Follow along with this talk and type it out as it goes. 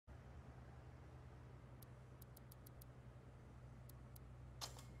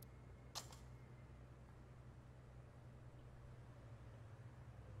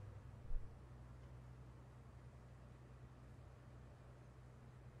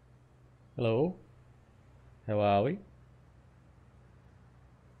Hello. How are we?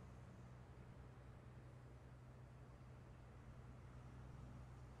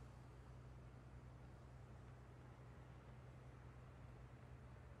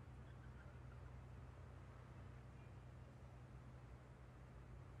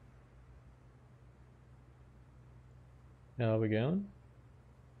 How are we going?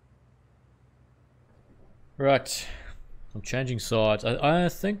 Right. I'm changing sides. I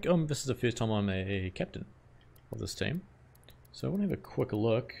think this is the first time I'm a captain of this team. So I want to have a quick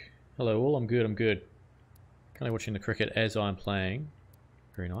look. Hello all, I'm good, I'm good. Currently watching the cricket as I'm playing.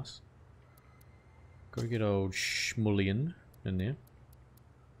 Very nice. Gotta get old Schmullian in there.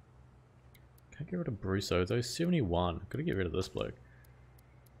 Can't get rid of Brusso, though 71. Gotta get rid of this bloke.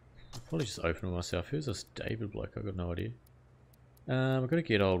 I'll probably just open with myself. Who's this David bloke? I've got no idea. I've got to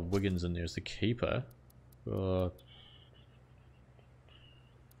get old Wiggins in there as the keeper.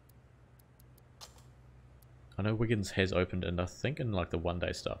 I know Wiggins has opened and I think in like the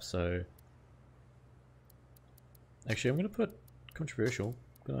one-day stuff, so... Actually, I'm going to put controversial.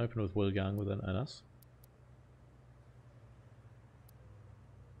 I'm going to open with Will Young within us.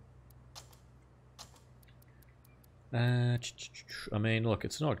 I mean, look,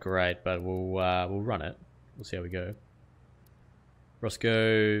 it's not great, but we'll run it. We'll see how we go.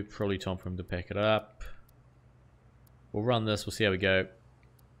 Roscoe, probably time for him to pack it up. We'll run this, we'll see how we go.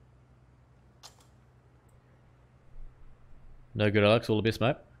 No good, Alex, all the best,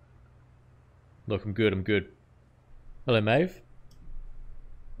 mate. Look, I'm good, I'm good. Hello, Maeve.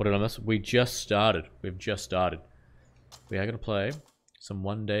 What did I miss? We just started. We've just started. We are going to play some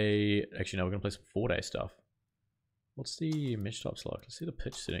one-day... Actually, no, we're going to play some four-day stuff. What's the mesh types like? Let's see the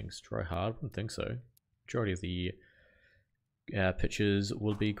pitch settings. Dry hard? Wouldn't think so. Majority of the pitches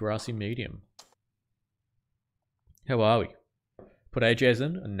will be grassy medium. How are we? Put AJs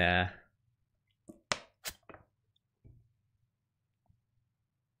in? Nah.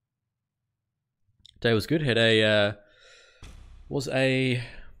 Day was good. Had a was a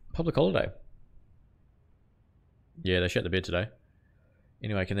public holiday. Yeah, they shut the bed today.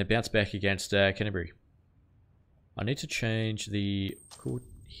 Anyway, can they bounce back against Canterbury? I need to change the cool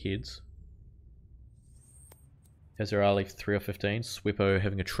heads. Hazard Ali 3 of 15. Swippo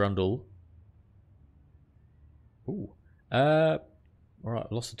having a trundle. Ooh. Alright,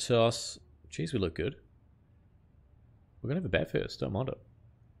 lost the toss. Jeez, we look good. We're gonna have a bat first, don't mind it.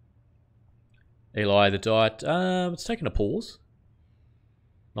 Eli, the diet. It's taking a pause.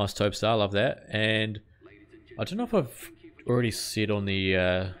 Nice Tope Star, love that. And I don't know if I've already said on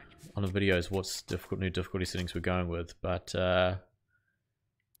the videos what's new difficulty settings we're going with, but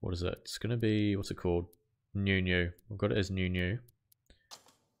what is it? It's gonna be, what's it called? New. I've got it as new.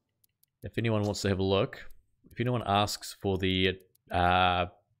 If anyone wants to have a look, if anyone asks for the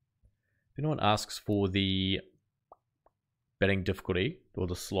betting difficulty or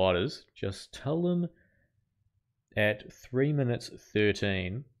the sliders, just tell them at 3 minutes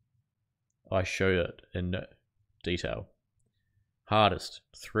 13 I show it in detail. Hardest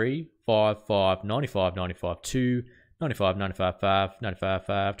 3, 5, 5, 95, 95, 2, 95, 95, 5, 95,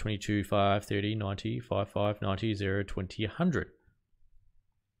 5, 22, 5, 30, 90, 5, 5, 90, 0, 20, 100.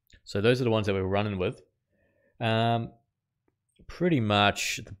 So those are the ones that we're running with. Pretty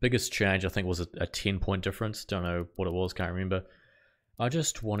much the biggest change I think was a 10-point difference. Don't know what it was, can't remember. I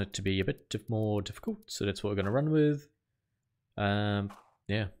just want it to be a bit more difficult, so that's what we're going to run with.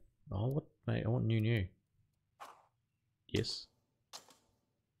 Yeah. Oh, what, mate? I want new. Yes.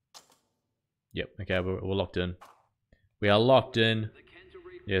 Yep. Okay, we're locked in. We are locked in.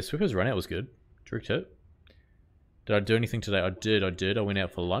 Yeah, Swiffer's run out was good. Direct hit. Did I do anything today? I did. I went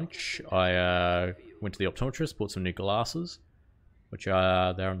out for lunch. I went to the optometrist, bought some new glasses, which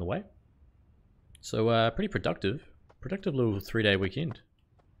are they're on the way. So pretty productive. Productive little 3-day weekend.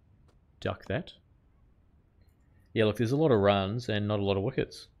 Duck that. Yeah, look, there's a lot of runs and not a lot of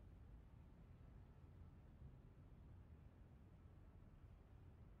wickets.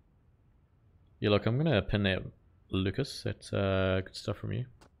 Yeah, look, I'm going to pin that Lucas. That's good stuff from you.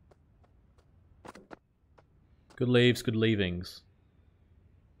 Good leaves, good leavings.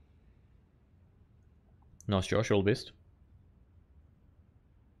 Nice, Josh. All the best.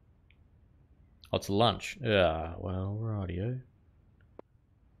 Oh, it's lunch. Yeah, well, rightio.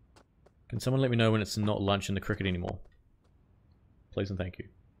 Can someone let me know when it's not lunch in the cricket anymore? Please and thank you.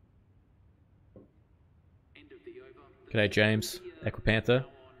 G'day, James. Aquapanther.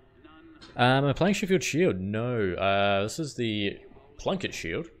 Am I playing Sheffield Shield? No. This is the Plunkett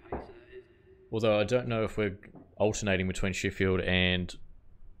Shield. Although I don't know if we're alternating between Sheffield and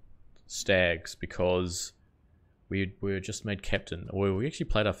Stags because We were just made captain. Or we actually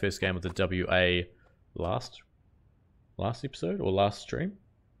played our first game with the WA last episode or last stream.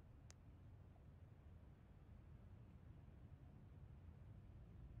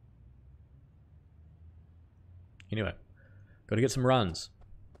 Anyway, got to get some runs.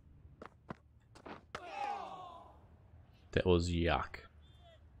 That was yuck.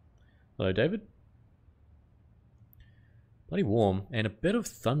 Hello, David. Bloody warm, and a bit of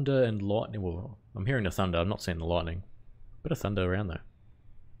thunder and lightning. Well, I'm hearing the thunder, I'm not seeing the lightning. A bit of thunder around though.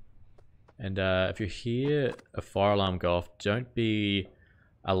 And if you hear a fire alarm go off, don't be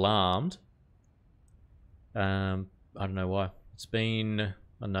alarmed. I don't know why. It's been, I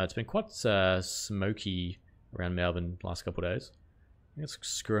don't know, it's been quite smoky around Melbourne the last couple of days. I think it's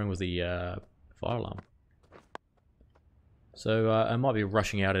screwing with the fire alarm. So I might be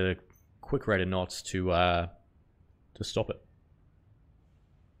rushing out at a quick rate of knots to stop it.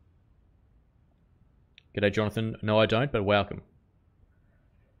 G'day, Jonathan. No, I don't, but welcome.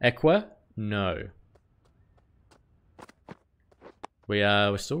 Aqua? No. We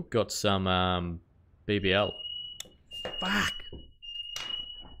still got some BBL. Fuck.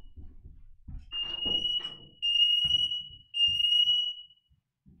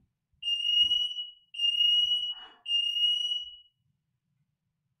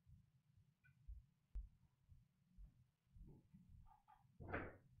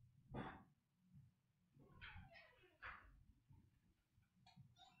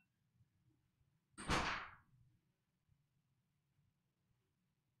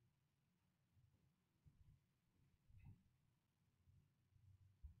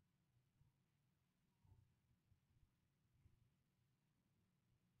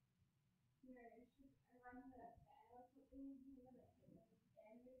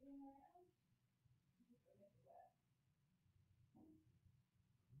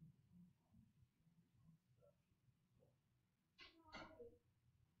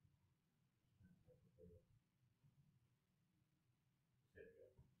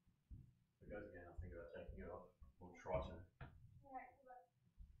 Goes again, I'll think about taking it off. We'll try to.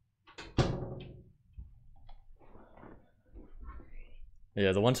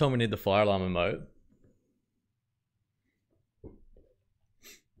 Yeah, the one time we need the fire alarm emote.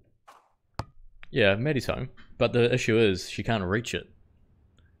 Yeah, Maddie's home, but the issue is she can't reach it.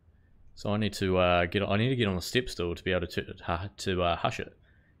 So I need to get on the step stool to be able to hush it.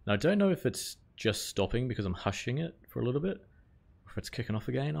 Now I don't know if it's just stopping because I'm hushing it for a little bit, or if it's kicking off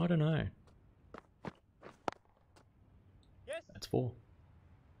again. I don't know. Yes. That's 4.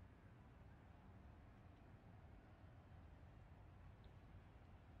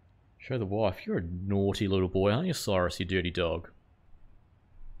 Show the wife. You're a naughty little boy, aren't you, Cyrus, you dirty dog?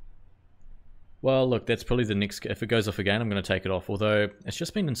 Well, look, that's probably the next... If it goes off again, I'm going to take it off. Although, it's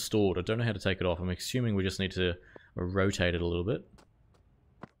just been installed. I don't know how to take it off. I'm assuming we just need to rotate it a little bit.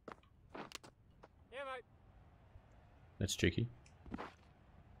 Yeah, mate. That's cheeky.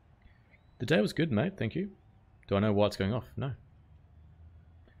 The day was good, mate. Thank you. Do I know why it's going off? No.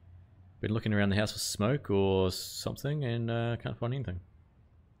 Been looking around the house for smoke or something and can't find anything.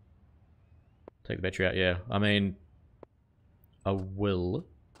 Take the battery out, yeah. I mean, I will.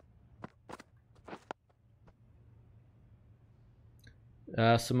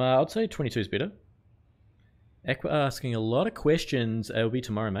 I'd say 22 is better. Aqua asking a lot of questions. It'll be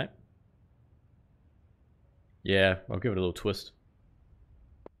tomorrow, mate. Yeah, I'll give it a little twist.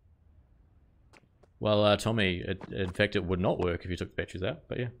 Well, Tommy, in fact, it would not work if you took the batteries out,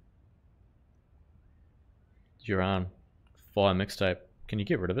 but yeah. Duran, fire mixtape. Can you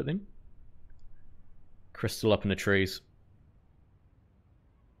get rid of it then? Crystal up in the trees.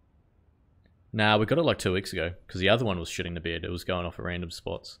 Nah, we got it like 2 weeks ago, because the other one was shitting the bed. It was going off at random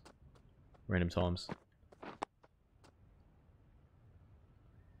spots. Random times.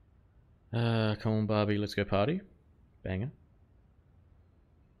 Come on, Barbie, let's go party. Banger.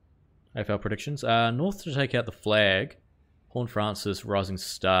 AFL predictions. North to take out the flag. Horn Francis, Rising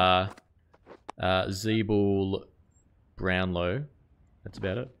Star. Zeeble, Brownlow. That's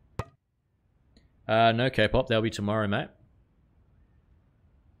about it. No K-pop, that'll be tomorrow, mate.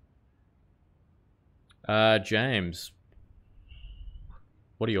 James.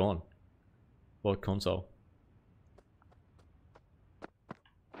 What are you on? What console?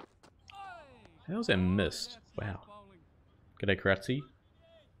 How's that missed? Wow. G'day, Kratzy.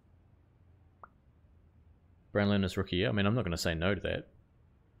 Brownlow is rookie, yeah. I mean, I'm not going to say no to that.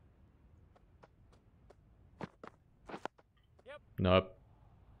 Yep. Nope.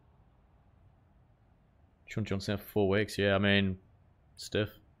 Sean Johnson out for 4 weeks. Yeah, I mean, stiff.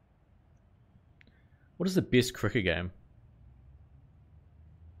 What is the best cricket game?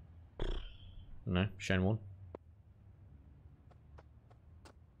 No, Shane Warne.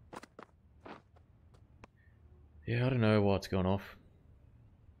 Yeah, I don't know what's going off.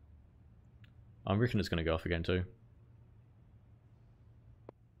 I reckon it's going to go off again too.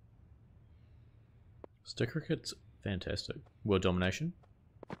 Stick cricket's fantastic. World domination.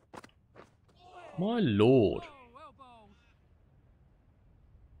 My lord.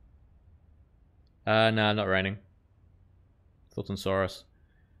 Nah, not raining. Thoughts on Saurus.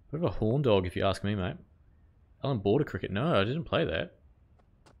 Bit of a horn dog if you ask me, mate. Alan Border Cricket. No, I didn't play that.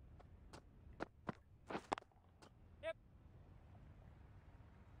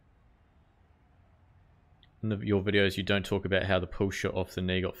 In your videos, you don't talk about how the pull shot off the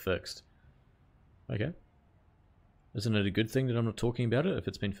knee got fixed. Okay. Isn't it a good thing that I'm not talking about it if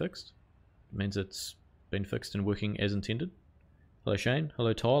it's been fixed? It means it's been fixed and working as intended. Hello, Shane.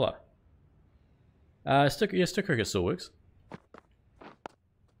 Hello, Tyler. Stick cricket still works.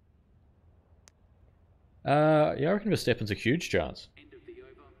 Yeah, I reckon Verstappen's a huge chance.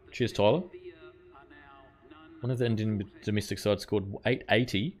 Cheers, Tyler. One of the Indian domestic sides scored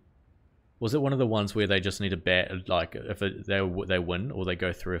 880. Was it one of the ones where they just need a bat, like if they win or they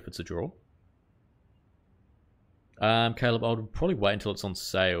go through if it's a draw? Caleb, I would probably wait until it's on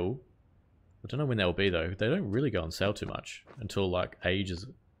sale. I don't know when they'll be though. They don't really go on sale too much until like ages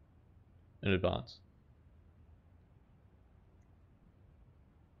in advance.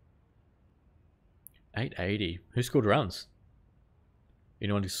 $880. Who scored runs?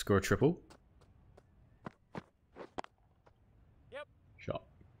 Anyone to score a triple? Yep. Shot.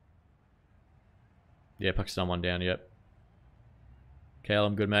 Yeah, Pakistan one down, yep. Kale,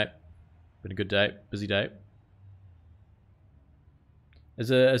 I'm good, mate. Been a good day. Busy day.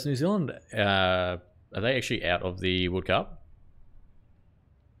 Is New Zealand, are they actually out of the World Cup?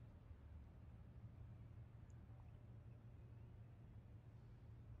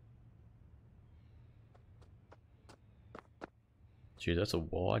 Gee, that's a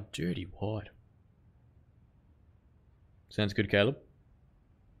wide, dirty wide. Sounds good, Caleb.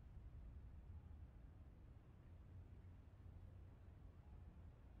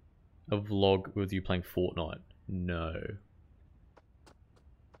 A vlog with you playing Fortnite? No.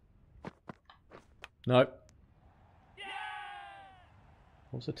 Nope.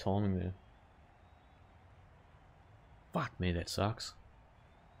 What's the timing there? Fuck me, that sucks.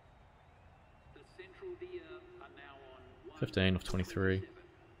 15 of 23.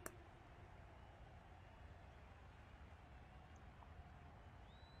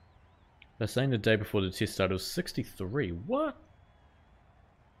 They're saying the day before the test started was 63. What?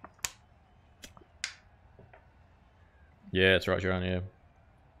 Yeah, that's right, Sharon, yeah.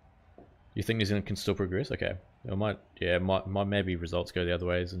 You think New Zealand can still progress? Okay. It might, yeah, might maybe results go the other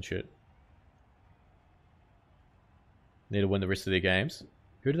ways and shit. Need to win the rest of their games.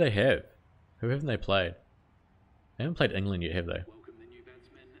 Who do they have? Who haven't they played? They haven't played England yet, have they?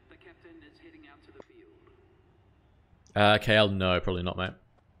 KL, no, probably not, mate.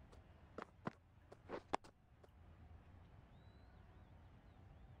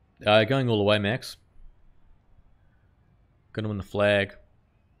 Going all the way, Max. Gonna win the flag.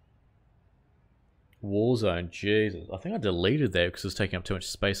 Warzone, Jesus. I think I deleted that because it's taking up too much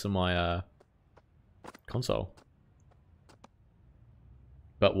space on my console.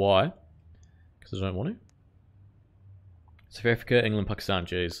 But why? Because I don't want to. South Africa, England, Pakistan,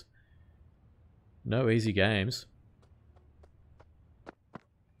 jeez. No easy games.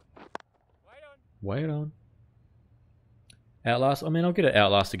 Wait on. Outlast, I mean, I'll get it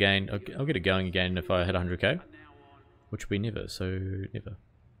Outlast again. I'll get it going again if I hit 100k. Which will be never, so never.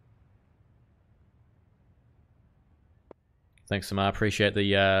 Thanks, Samar. Appreciate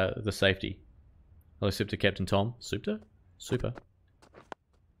the safety. Hello, Supta Captain Tom. Supta? Super.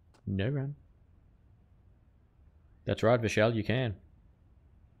 No run. That's right, Vishal, you can.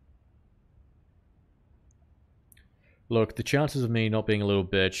 Look, the chances of me not being a little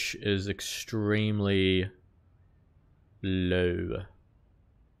bitch is extremely low.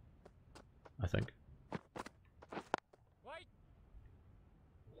 I think.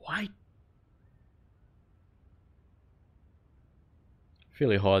 White.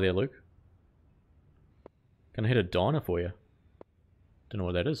 Fairly high there, Luke. Gonna hit a diner for you. Don't know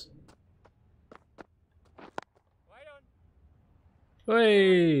what that is.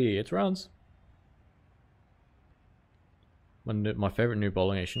 Hey, it's runs. My favorite new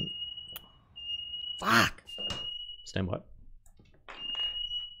bowling action. Fuck! Stand by.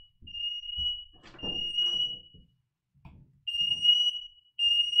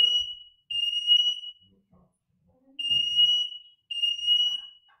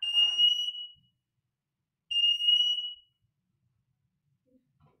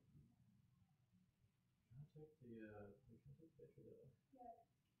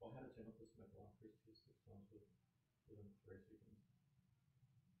 I had to turn off this mic alarm, press 6 times.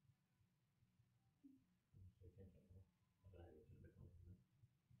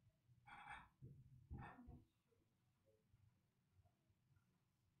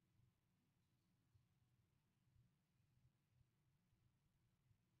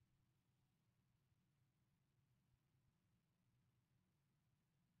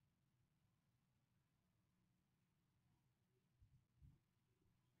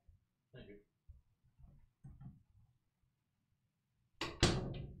 Thank you.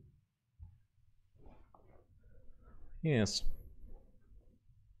 Yes.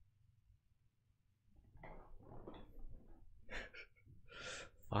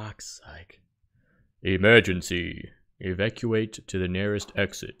 Fuck's sake. Emergency. Evacuate to the nearest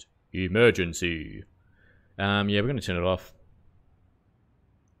exit. Emergency. Yeah, we're gonna turn it off.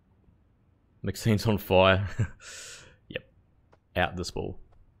 Maxine's on fire. Yep. Out this ball.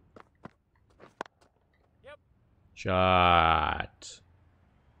 Yep. Shite.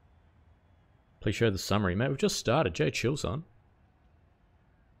 Please show the summary. Mate, we've just started. Jay, chill, son.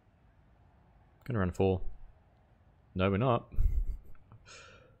 Gonna run 4. No, we're not.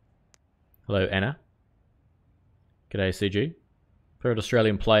 Hello, Anna. G'day, CG. Favorite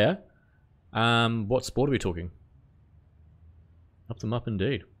Australian player. What sport are we talking? Up them up,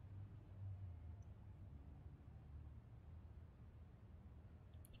 indeed.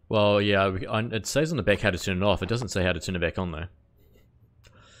 Well, yeah, it says on the back how to turn it off. It doesn't say how to turn it back on, though.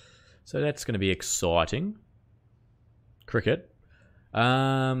 So that's going to be exciting. Cricket.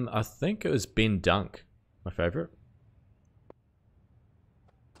 I think it was Ben Dunk, my favourite.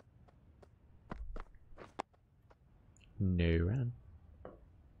 No run.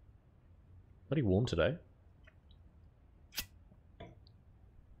 Bloody warm today.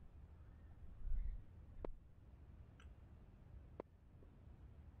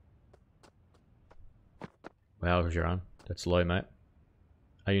 Wow, Jaron. That's low, mate.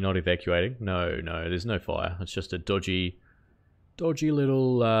 Are you not evacuating? No, no, there's no fire. It's just a dodgy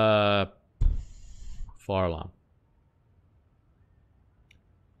little fire alarm.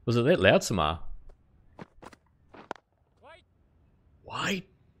 Was it that loud, Samar? Wait.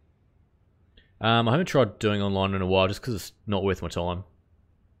 I haven't tried doing online in a while just because it's not worth my time.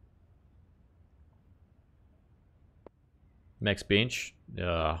 Max bench,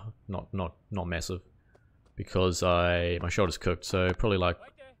 not massive, because my shoulder's cooked. So probably like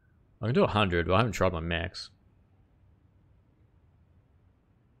I can do 100, but I haven't tried my max.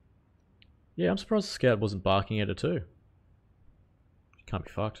 Yeah, I'm surprised the scout wasn't barking at it too. Can't be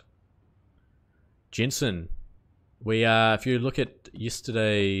fucked. Jensen, we if you look at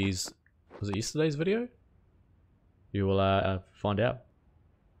yesterday's, was it yesterday's video? You will find out.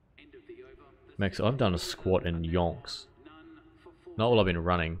 Max, I've done a squat in yonks. Not while I've been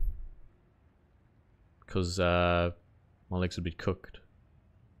running, because my legs would be cooked.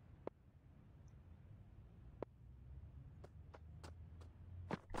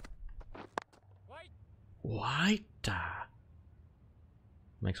 White.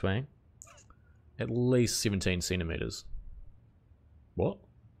 Max weighing at least 17 centimeters. What?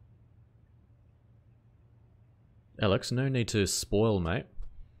 Alex, no need to spoil, mate.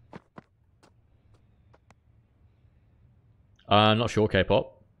 Not sure,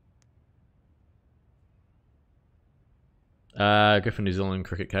 K-pop. Go for New Zealand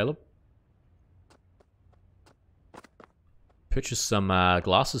cricket, Caleb. Purchased some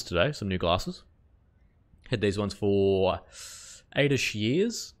glasses today, some new glasses. Had these ones for 8-ish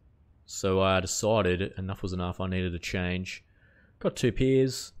years. So I decided enough was enough, I needed a change. Got 2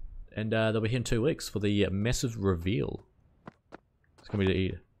 pairs, and they'll be here in 2 weeks for the massive reveal. It's going to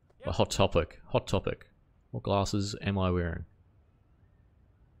be a hot topic. Hot topic. What glasses am I wearing?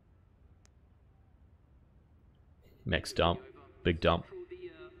 Max dump. Big dump.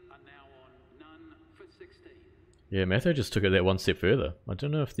 Yeah, Matthew just took it that one step further. I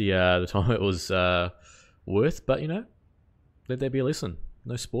don't know if the time it was worth, but you know, let there be a lesson.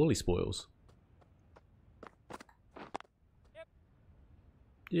 No spoils.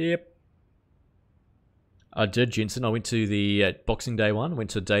 Yep. I did, Jensen. I went to the Boxing Day one. Went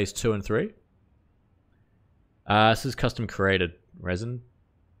to days 2 and 3. This is custom created resin,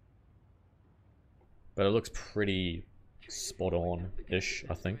 but it looks pretty spot on-ish,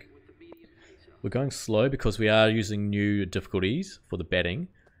 I think. We're going slow because we are using new difficulties for the batting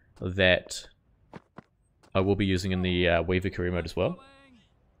that I will be using in the gjweavr career mode as well.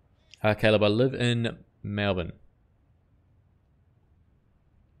 Caleb, I live in Melbourne.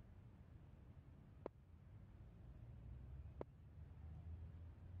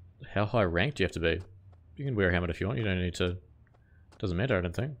 How high ranked do you have to be? You can wear a helmet if you want. You don't need to. Doesn't matter, I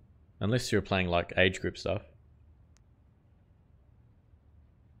don't think. Unless you're playing like age group stuff.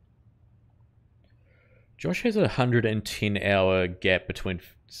 Josh has a 110-hour gap between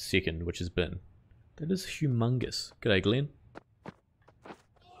second, which has been. That is humongous. G'day, Glenn.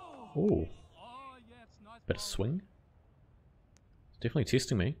 Oh. Bit of swing. Definitely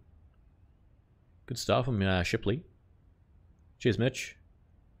testing me. Good start from Shipley. Cheers, Mitch.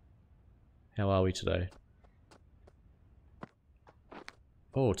 How are we today?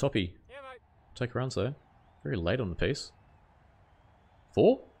 Oh, Toppy. Yeah, mate. Take rounds though. Very late on the piece.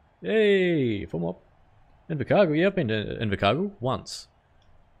 4? Hey, 4 more. Invercargill, yeah, I've been to Invercargill once.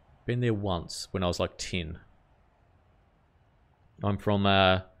 Been there once when I was like 10. I'm from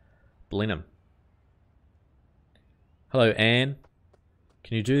Blenheim. Hello, Anne.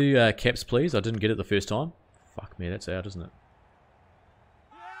 Can you do caps, please? I didn't get it the first time. Fuck me, that's out, isn't it?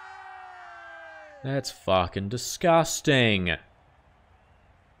 That's fucking disgusting.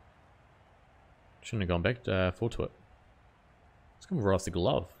 Shouldn't have gone back forward to it. Let's go right off the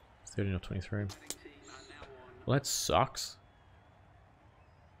glove. 13 or 23. Well, that sucks.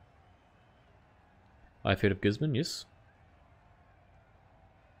 I've heard of Gisborne, yes.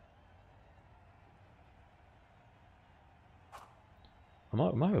 I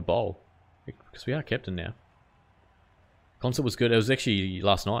might have a bowl. Because we are captain now. Concert was good. It was actually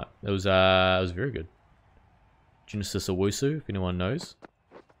last night. It was very good. Genesis Owusu, if anyone knows.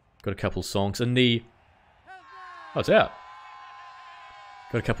 Got a couple songs in the... Oh, it's out.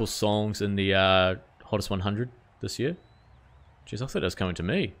 Got a couple songs in the Hottest 100 this year. Jeez, I thought it was coming to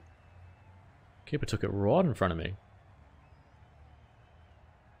me. Keeper took it right in front of me.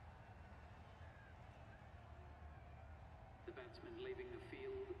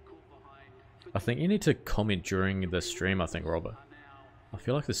 I think you need to comment during the stream, I think, Robert. I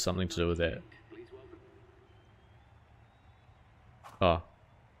feel like there's something to do with that. Oh.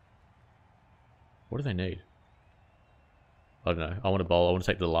 What do they need? I don't know. I want to bowl. I want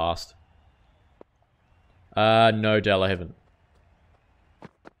to take the last. No, Dal, I haven't.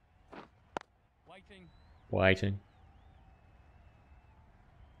 Waiting.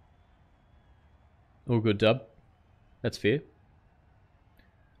 All good, Dub. That's fair.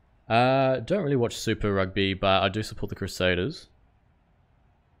 Don't really watch Super Rugby, but I do support the Crusaders.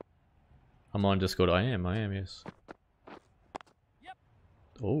 I'm on Discord. I am, yes. Yep.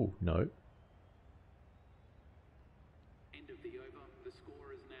 Oh, no.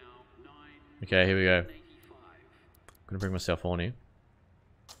 Okay, here we go. I'm gonna bring myself on here.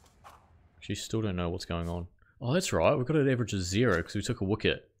 She still don't know what's going on. Oh, that's right. We've got an average of 0 because we took a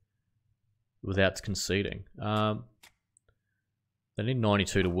wicket without conceding. They need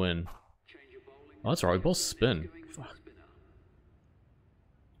 92 to win. Oh, that's right. We both spin. Fuck.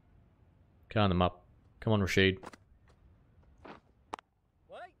 Calm them up. Come on, Rashid.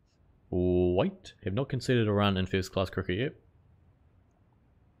 Wait. Have not conceded a run in first class cricket yet.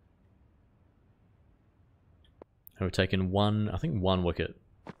 And we've taken I think one wicket.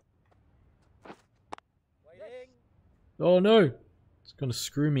 Oh no! It's gonna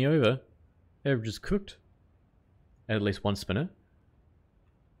screw me over. Average is cooked. And at least one spinner.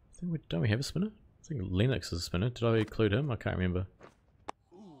 Don't we have a spinner? I think Lennox is a spinner. Did I include him? I can't remember.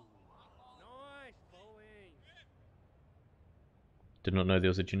 Did not know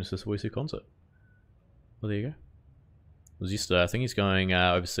there was a Genesis Owusu concert. Well, there you go. It was yesterday. I think he's going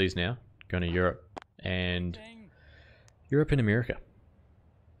overseas now. Going to Europe. And Europe and America.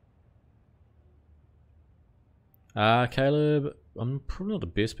 Caleb, I'm probably not the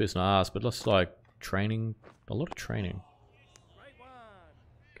best person to ask, but let's like training. A lot of training.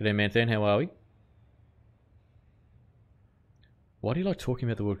 G'day, Manthan. How are we? Why do you like talking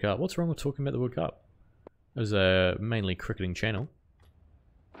about the World Cup? What's wrong with talking about the World Cup? It was a mainly cricketing channel.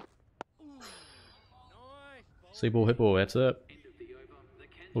 Seaball, hitball, that's it.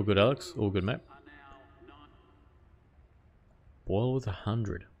 All good, Alex. All good, mate. Boyle with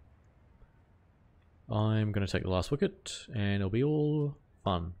 100. I'm going to take the last wicket, and it'll be all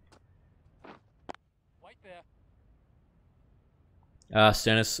fun.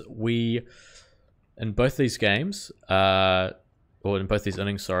 Stannis, in both these games, or in both these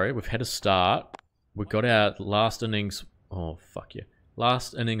innings, sorry, we've had a start. We got our last innings. Oh, fuck yeah.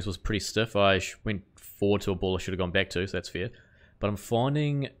 Last innings was pretty stiff. I went forward to a ball I should have gone back to, so that's fair. But I'm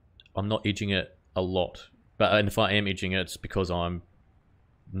finding I'm not edging it a lot. And if I am edging it, it's because I'm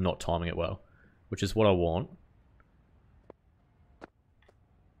not timing it well, which is what I want.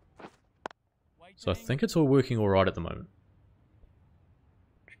 So I think it's all working alright at the moment.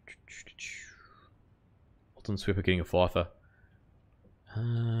 Alton Swepper getting a fifer.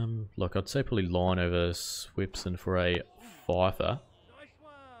 Look, I'd say probably line over Swepson for a fifer.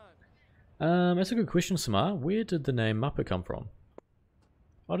 That's a good question, Samar. Where did the name Muppet come from?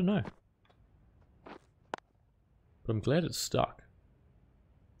 I don't know. But I'm glad it's stuck.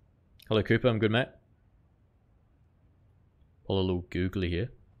 Hello Cooper, I'm good mate. Pull a little googly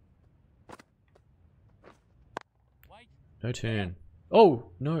here. No turn. Oh,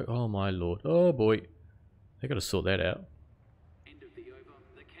 no. Oh my lord. Oh boy. They gotta sort that out.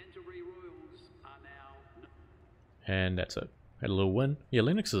 And that's it. Had a little win. Yeah,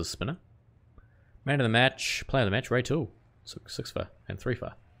 Linux is a spinner. Man of the match, player of the match, Ray Tool. Took 6 for and 3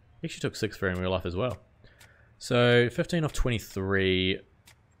 for. He actually took 6 for in real life as well. So 15 off 23,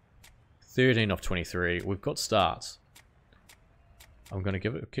 13 off 23. We've got starts. I'm gonna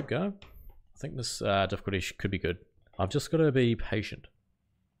keep going. I think this difficulty could be good. I've just got to be patient.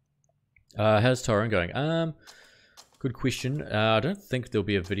 How's Tyrone going? Good question. I don't think there'll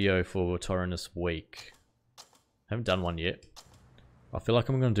be a video for Tyrone this week. Haven't done one yet. I feel like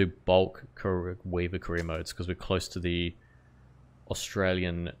I'm going to do bulk Weaver career modes because we're close to the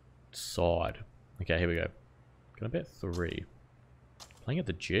Australian side. Okay, here we go. Gonna bet 3. Playing at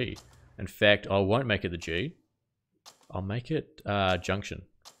the G. In fact, I won't make it the G. I'll make it Junction.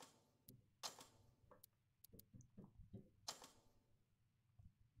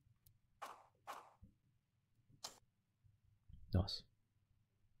 Nice.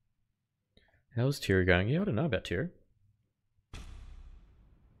 How's Terry going? Yeah, I don't know about Terry.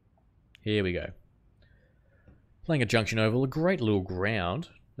 Here we go. Playing a Junction Oval, a great little ground.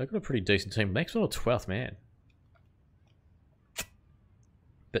 They've got a pretty decent team. Maxwell 12th man.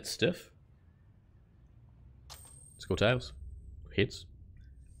 Bit stiff. Score tails. Heads.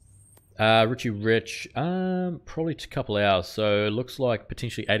 Richie Rich. Probably a couple hours. So it looks like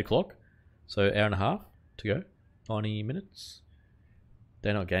potentially 8 o'clock. So hour and a half to go. 90 minutes.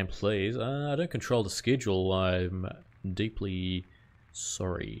 Day night game, please. I don't control the schedule. I'm deeply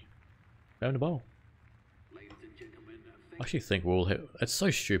sorry. Having a bowl. I actually think we'll have... It's so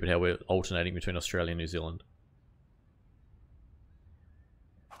stupid how we're alternating between Australia and New Zealand.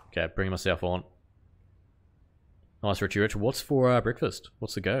 Okay, bringing myself on. Nice, Richie Rich. What's for breakfast?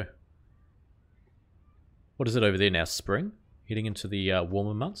 What's the go? What is it over there now? Spring? Heading into the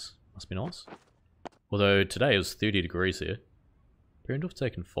warmer months? Must be nice. Although today it was 30 degrees here. Berendorf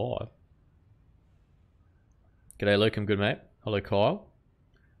taken 5. G'day Luke, I'm good mate. Hello Kyle.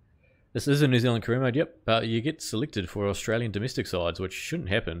 This is a New Zealand career mode, yep. But you get selected for Australian domestic sides, which shouldn't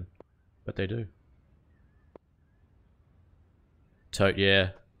happen. But they do. Tote,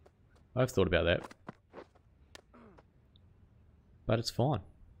 yeah. I've thought about that. But it's fine.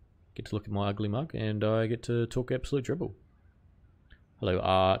 Get to look at my ugly mug and I get to talk absolute dribble. Hello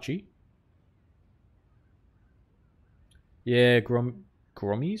Archie. Yeah,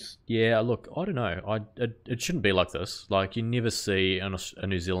 Grommies? Yeah, look, I don't know. It shouldn't be like this. Like, you never see a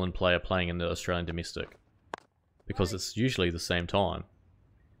New Zealand player playing in the Australian domestic. Because it's usually the same time.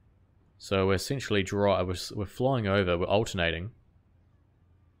 So we're essentially we're flying over, we're alternating.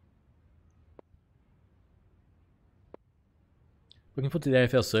 Looking forward to the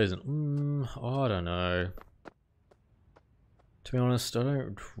AFL season. I don't know. To be honest, I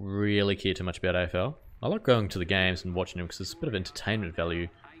don't really care too much about AFL. I like going to the games and watching them because there's a bit of entertainment value.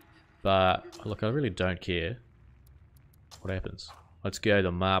 But, look, I really don't care what happens. Let's go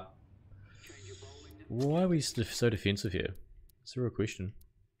the map. Why are we so defensive here? It's a real question.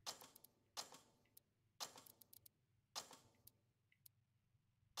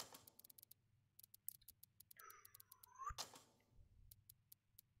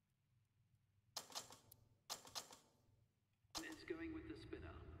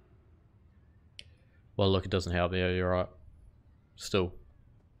 Well, look, it doesn't help. Yeah, you're right. Still.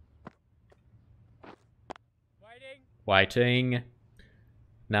 Waiting.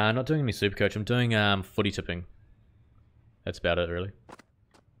 Nah, not doing any super coach. I'm doing footy tipping. That's about it, really.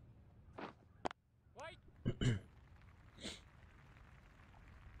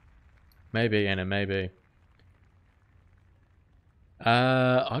 Maybe, Anna, maybe.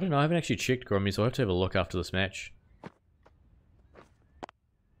 I don't know. I haven't actually checked Grommy, so I'll have to have a look after this match.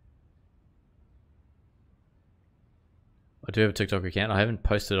 I do have a TikTok account. I haven't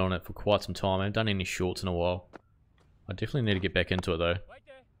posted on it for quite some time. I haven't done any shorts in a while. I definitely need to get back into it though.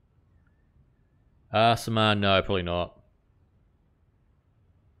 Samar, no, probably not.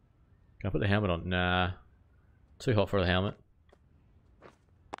 Can I put the helmet on? Nah. Too hot for the helmet.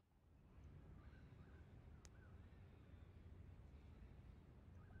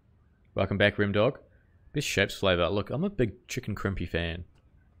 Welcome back, Rimdog. Best shapes flavor. Look, I'm a big chicken crimpy fan.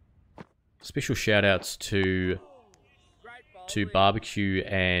 Special shout outs to barbecue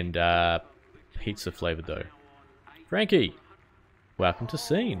and pizza flavored dough. Frankie, welcome to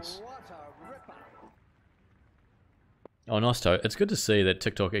Scenes. Oh, nice toe. It's good to see that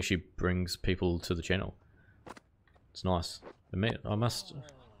TikTok actually brings people to the channel. It's nice. I must...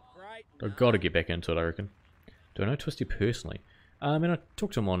 Right. I've got to get back into it, I reckon. Do I know Twisty personally? I mean, I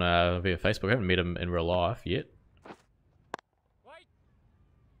talked to him on via Facebook. I haven't met him in real life yet. Right.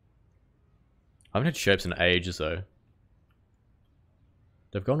 I haven't had shapes in ages, though.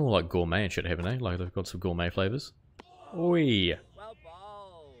 They've gone all like gourmet and shit, haven't they? Like, they've got some gourmet flavours. Oi! Well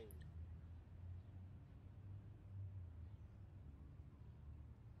bowled.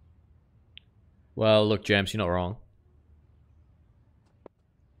 Well, look, James, you're not wrong.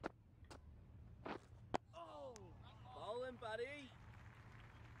 Bowling, buddy.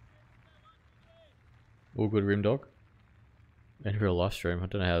 All good, Rim Dog. And real live stream. I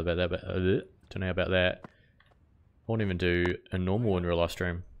don't know how about that, but don't know about that. I won't even do a normal in real life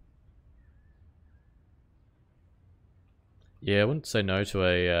stream. Yeah, I wouldn't say no to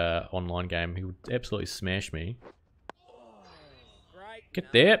a online game. He would absolutely smash me. Right.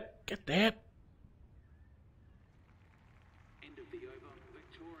 Get that! Get that!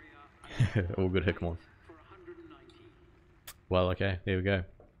 All good, Hickmore. Well, okay, there we go.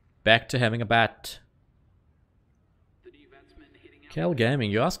 Back to having a bat. Cal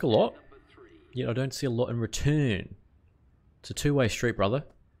Gaming, you ask a lot, yet I don't see a lot in return. It's a two-way street, brother.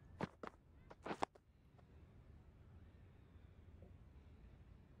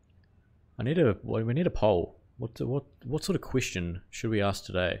 We need a poll. What sort of question should we ask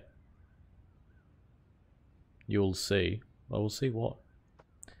today? You'll see. I will see what.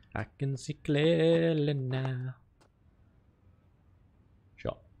 I can see clearly now.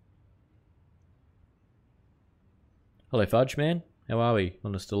 Shot. Hello, Fudge Man. How are we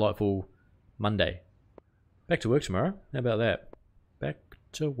on this delightful Monday? Back to work tomorrow. How about that? Back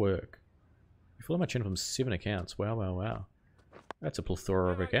to work. You follow my channel from 7 accounts. Wow, wow, wow. That's a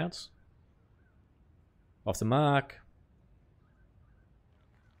plethora of accounts. Off the mark.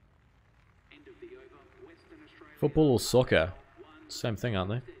 Football or soccer? Same thing, aren't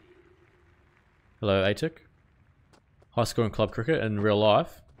they? Hello, Atik. High score in club cricket in real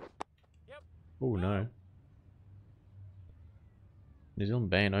life. Yep. Oh no. New Zealand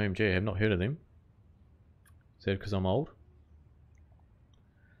band OMG, I have not heard of them. Is that because I'm old?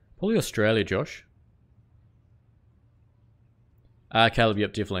 Probably Australia, Josh. Caleb,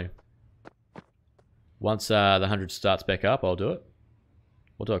 yep, definitely. Once the 100 starts back up, I'll do it.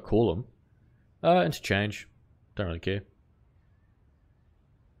 What do I call them? Interchange. Don't really care.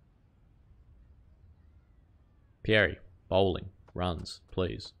 Pierre, bowling, runs,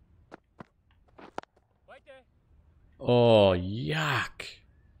 please. Right there. Oh, yuck.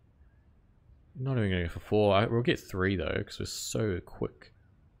 Not even going to go for 4. We'll get 3 though, because we're so quick.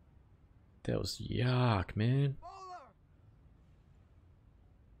 That was yuck, man.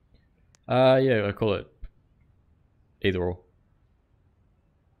 Yeah, I call it either or.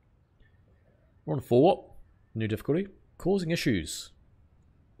 We're on 4. New difficulty. Causing issues.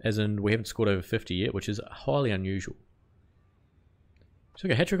 As in, we haven't scored over 50 yet, which is highly unusual.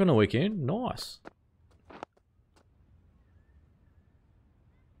 Took a hat-trick on the weekend. Nice.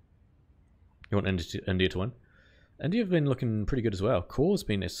 You want India to win? India have been looking pretty good as well. Core's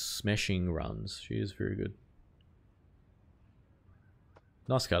been smashing runs. She is very good.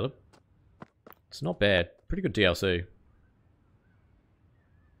 Nice, Caleb. It's not bad. Pretty good DLC.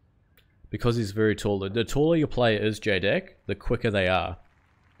 Because he's very tall. The taller your player is, JDAC, the quicker they are.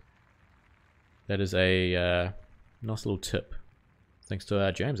 That is a nice little tip. Thanks to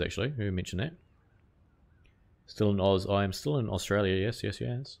James, actually, who mentioned that. Still in Oz. I am still in Australia. Yes, yes,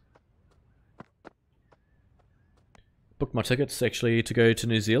 yes. Booked my tickets, actually, to go to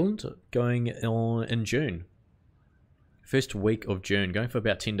New Zealand. Going on in June. First week of June. Going for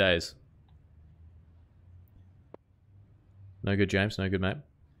about 10 days. No good, James. No good, mate.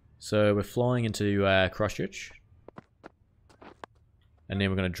 So we're flying into Christchurch. And then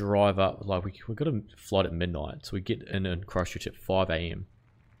we're going to drive up, like we've got a flight at midnight, so we get in Christchurch at 5 AM.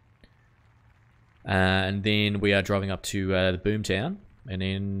 And then we are driving up to the Boomtown, and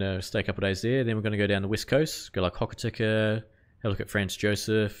then stay a couple of days there. Then we're going to go down the west coast, go like Hokitika, have a look at Franz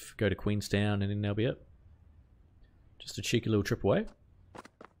Joseph, go to Queenstown, and then that'll be it. Just a cheeky little trip away.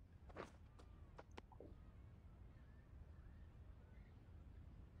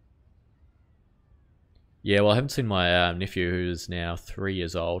 Yeah, well, I haven't seen my nephew, who's now 3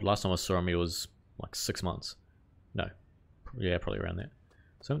 years old. Last time I saw him, he was like 6 months. No. Yeah, probably around that.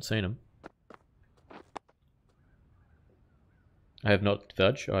 So I haven't seen him. I have not,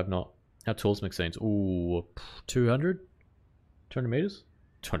 Fudge. I have not. How tall is Maxine's? Ooh, 200? 200 meters?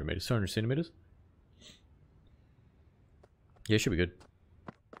 200 meters, 200 centimeters? Yeah, should be good.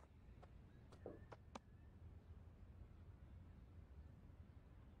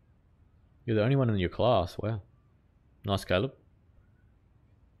 You're the only one in your class, wow. Nice, Caleb.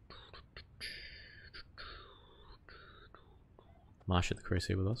 Marsh at the crease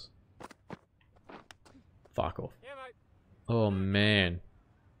here with us. Fuck off. Yeah, mate. Oh, man.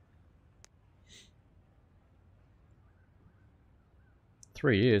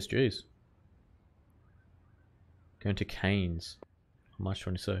 Three years, jeez. Going to Canes. March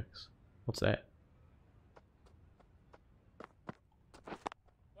 26. What's that?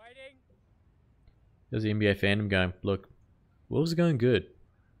 Waiting. There's the NBA fandom going, look, Wolves are going good.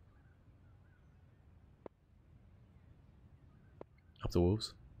 Up the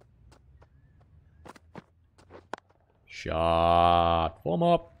Wolves. Shot. Warm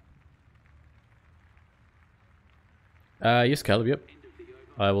up. Yes, Caleb, yep.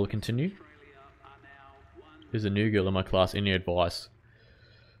 I will continue. There's a new girl in my class. Any advice?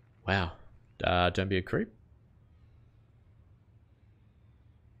 Wow. Don't be a creep.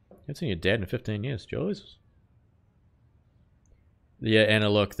 Haven't seen your dad in 15 years, Joyce. Yeah, Anna,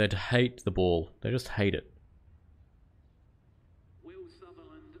 look, they'd hate the ball. They just hate it.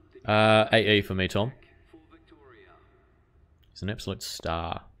 8E for me, Tom. He's an absolute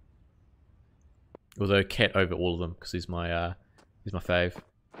star. Although Cat over all of them, because he's my fave.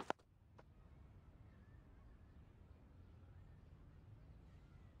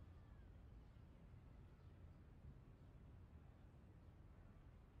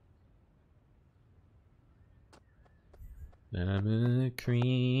 I'm a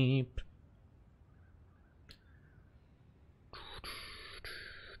creep.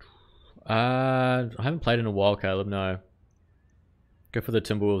 I haven't played in a while, Caleb, no. Go for the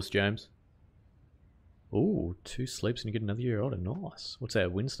Timberwolves, James. Ooh, 2 sleeps and you get another year older. Nice. What's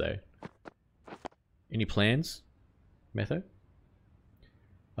that, Wednesday? Any plans, Metho?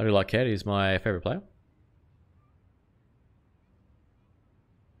 I do like Cat, he's my favourite player.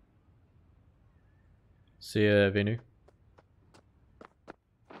 See ya, Venu.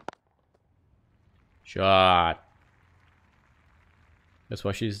 Shot. That's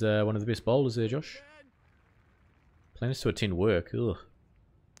why she's one of the best bowlers there, Josh. Plans to attend work. Ugh.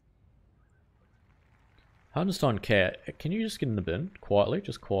 Hardenstein Cat, can you just get in the bin? Quietly,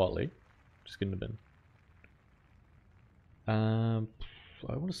 just quietly. Just get in the bin. I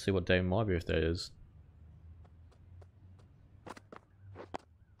want to see what day my birthday is.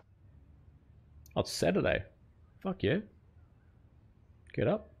 Oh, it's Saturday. Fuck yeah. Get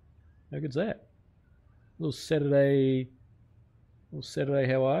up. How good's that? Little Saturday,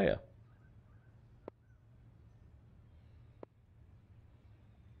 how are ya?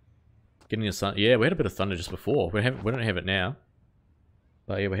 Getting the sun. Yeah, we had a bit of thunder just before. We don't have it now.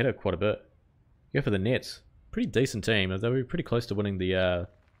 But yeah, we had it quite a bit. Go for the Nets. Pretty decent team. They were pretty close to winning the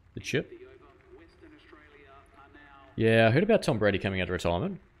chip. Yeah, I heard about Tom Brady coming out of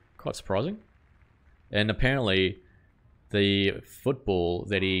retirement. Quite surprising. And apparently, the football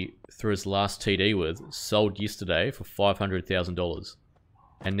that he threw his last TD with sold yesterday for $500,000.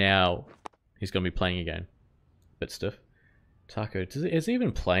 And now he's going to be playing again. Bit stiff. Taco, is he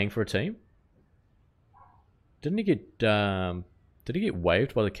even playing for a team? Didn't he get did he get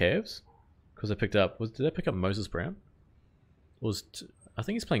waived by the Cavs? Because they picked up did they pick up Moses Brown? I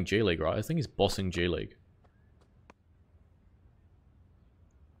think he's playing G League, right? I think he's bossing G League.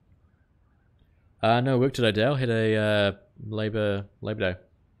 No work today, Dale. Had a Labor Day.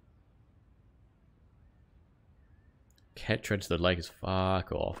 Cat trade to the Lakers.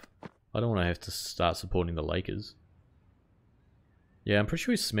 Fuck off. I don't want to have to start supporting the Lakers. Yeah, I'm pretty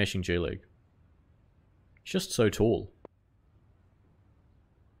sure he's smashing G League. He's just so tall.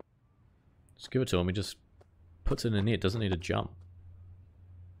 Just give it to him. He just puts it in the net. Doesn't need to jump.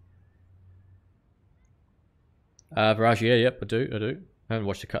 Virage, yeah, yep, I do. I haven't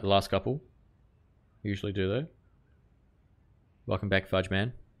watched the last couple. Usually do though. Welcome back, Fudge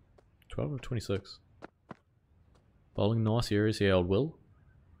Man. 12 or 26. Bowling nice areas here, old Will.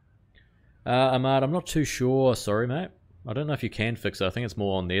 Ahmad, I'm not too sure. Sorry, mate. I don't know if you can fix it. I think it's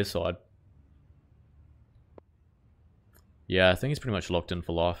more on their side. Yeah, I think he's pretty much locked in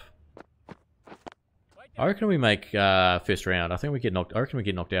for life. I reckon we make first round. I reckon we get knocked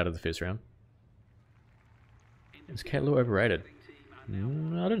out of the first round. Is Cat a little overrated?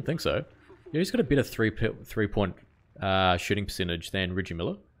 I don't think so. Yeah, he's got a better three-point shooting percentage than Reggie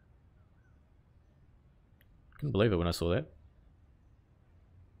Miller. Couldn't believe it when I saw that.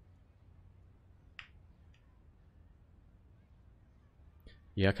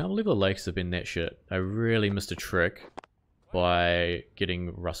 Yeah, I can't believe the Lakers have been that shit. They really missed a trick by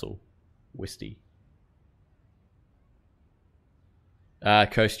getting Russell Westy.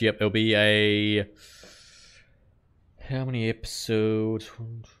 Coast, yep, it'll be a... How many episodes?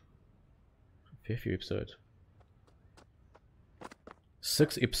 Fair few episodes.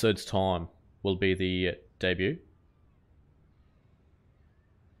 6 episodes time will be the debut.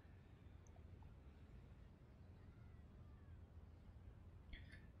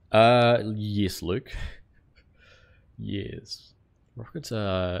 Yes, Luke. Yes. Rockets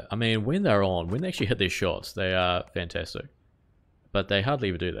are, I mean, when they're on, when they actually hit their shots, they are fantastic. But they hardly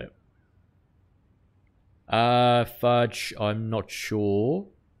ever do that. Fudge, I'm not sure.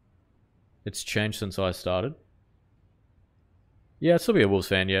 It's changed since I started. Yeah, I'd still be a Wolves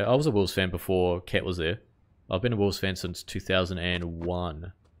fan, yeah. I was a Wolves fan before Cat was there. I've been a Wolves fan since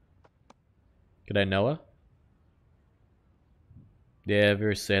 2001. G'day, Noah. Yeah,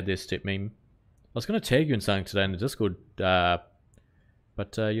 very sad their step meme. I was going to tag you in something today in the Discord, but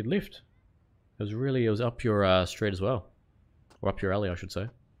you'd left. It was up your street as well. Or up your alley, I should say.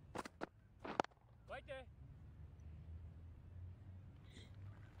 Right there.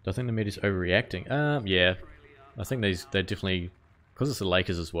 Do I think the media's overreacting? Yeah. I think they're definitely, because it's the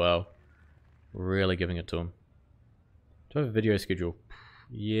Lakers as well, really giving it to them. Do I have a video schedule?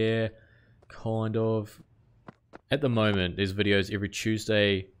 Yeah, kind of. At the moment, there's videos every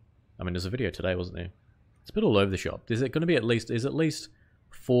Tuesday. I mean, there's a video today, wasn't there? It's a bit all over the shop. There's going to be at least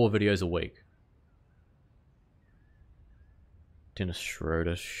 4 videos a week. Dennis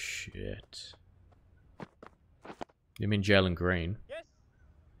Schroeder, shit. You mean Jalen Green? Yes.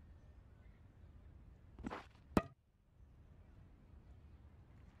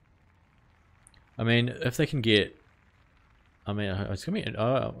 I mean, if they can get, I mean, it's gonna be.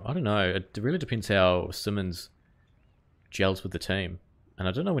 I don't know. It really depends how Simmons gels with the team, and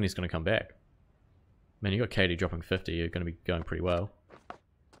I don't know when he's gonna come back. Man, you got KD dropping 50. You're gonna be going pretty well.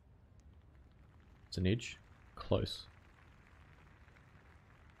 It's an edge, close.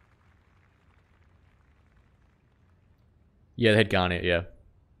 Yeah, they had Garnett. Yeah,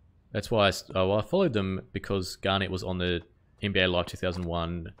 that's why I followed them because Garnett was on the NBA Live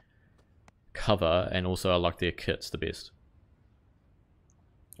 2001 cover, and also I like their kits the best.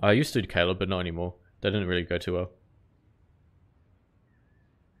 I used to do Caleb, but not anymore. They didn't really go too well.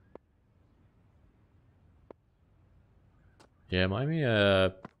 Yeah, Miami,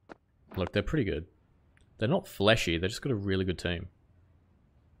 look, they're pretty good. They're not flashy, they just got a really good team.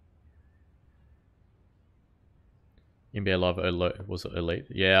 NBA Live was elite.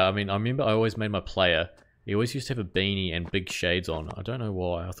 Yeah, I mean, I remember I always made my player. He always used to have a beanie and big shades on. I don't know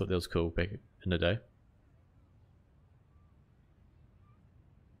why. I thought that was cool back in the day.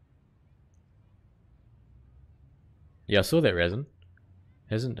 Yeah, I saw that, Razin.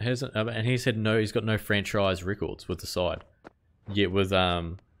 Hasn't, and he said no, he's got no franchise records with the side. Yet with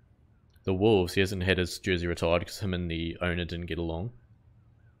the Wolves, he hasn't had his jersey retired because him and the owner didn't get along.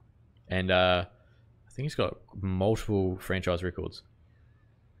 And I think he's got multiple franchise records.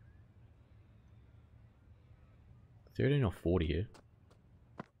 13 or 40 here.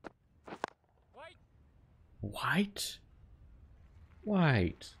 White?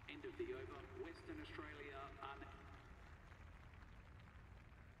 White. End of the over. Western Australia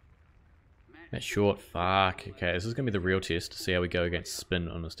That's short. Fuck. Okay, this is going to be the real test to see how we go against spin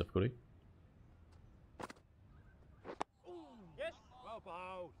on this difficulty. Yes. Well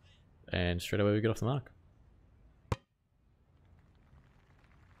bowled. And straight away we get off the mark.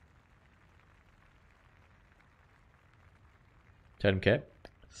 Tatum cap?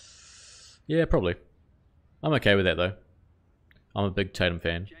 Yeah, probably. I'm okay with that though. I'm a big Tatum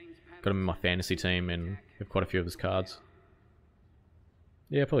fan. Got him in my fantasy team and have quite a few of his cards.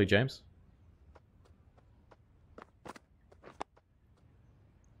 Yeah, probably James.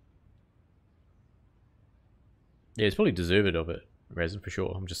 Yeah, he's probably deserved of it, Resin, for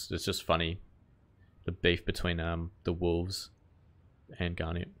sure. It's just funny. The beef between the Wolves and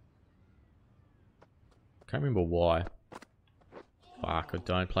Garnett. Can't remember why. Fuck, I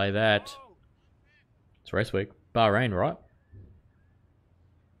don't play that. It's race week. Bahrain, right?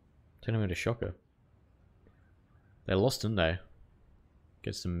 Turn him into shocker. They lost, didn't they?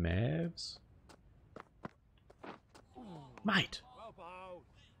 Get some Mavs. Mate!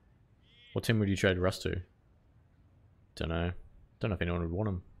 What team would you trade Russ to? Don't know. Don't know if anyone would want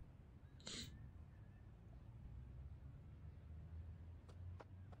him.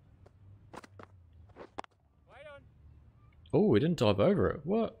 Oh, we didn't dive over it.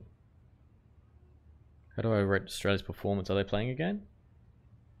 What? How do I rate Australia's performance? Are they playing again?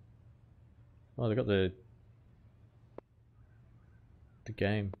 Oh, they got the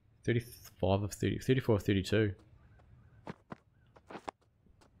game. 35 of 30, 34 of 32.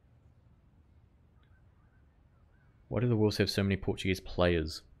 Why do the Wolves have so many Portuguese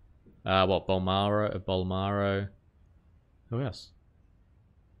players? What, Bolmaro? Who else?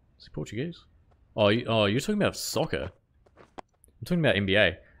 Is he Portuguese? Oh, you're talking about soccer. I'm talking about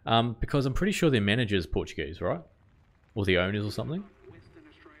NBA. Because I'm pretty sure their manager's Portuguese, right? Or the owners or something. Western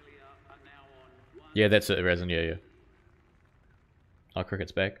Australia are now on one. Yeah, that's it, Resin. Yeah, yeah. Oh,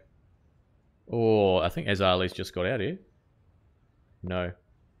 cricket's back. Oh, I think Azali's just got out here. No.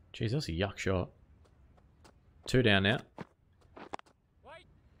 Jeez, that's a yuck shot. 2 down now. Wait.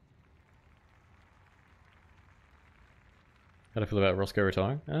 How do I feel about Roscoe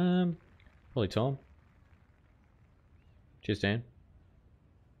retiring? Probably Tom. Cheers, Dan.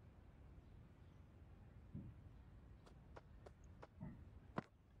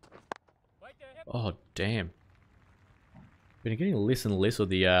 Wait there. Hip. Oh, damn. Been getting less and less of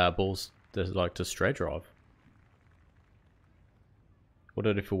the balls to straight drive. What do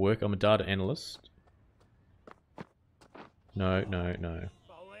I do for work? I'm a data analyst. No, no, no.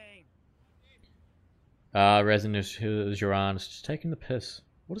 Bowling. Razin Jaran is just taking the piss.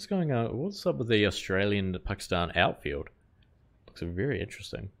 What is going on? What's up with the Australian-Pakistan outfield? Looks very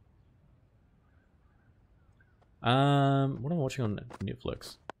interesting. What am I watching on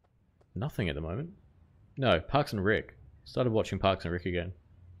Netflix? Nothing at the moment. No, Parks and Rec. Started watching Parks and Rec again.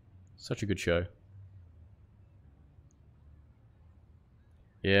 Such a good show.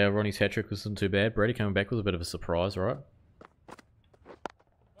 Yeah, Ronnie's hat-trick wasn't too bad. Brady coming back was a bit of a surprise, right?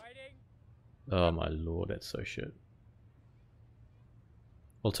 Waiting. Oh my lord, that's so shit.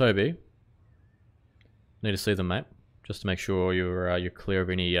 Well, Toby, need to see the map just to make sure you're clear of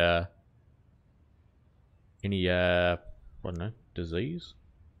any I don't know, disease.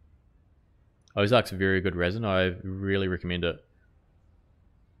 Oh, Ozark's a very good resin. I really recommend it.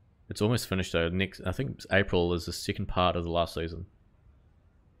 It's almost finished though. I think April is the second part of the last season.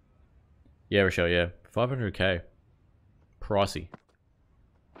 Yeah, Rochelle, yeah. 500k. Pricey.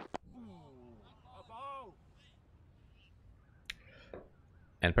 A bow.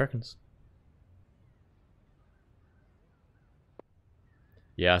 And Perkins.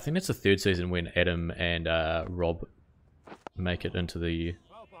 Yeah, I think that's the third season when Adam and Rob make it into the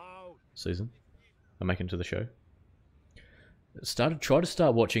Well bowled. season. I make it into the show. Tried to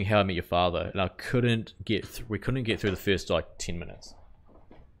start watching How I Met Your Father, and I couldn't get. We couldn't get through the first like 10 minutes.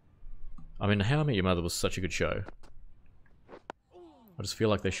 I mean, How I Met Your Mother was such a good show. I just feel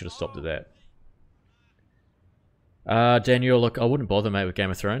like they should have stopped at that. Daniel, look, I wouldn't bother, mate, with Game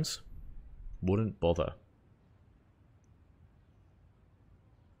of Thrones. Wouldn't bother.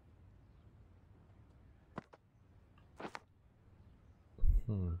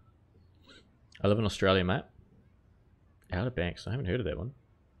 I live in Australia, mate. Outer Banks. I haven't heard of that one.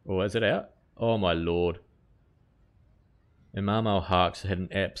 Oh, is it out? Oh my lord. Imam Al-Haq's had an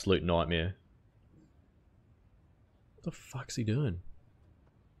absolute nightmare. What the fuck's he doing?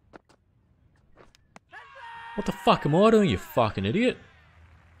 What the fuck am I doing, you fucking idiot?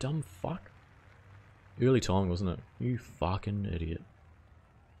 Dumb fuck. Early timing, wasn't it? You fucking idiot.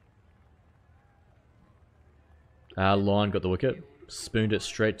 Lyon got the wicket. Spooned it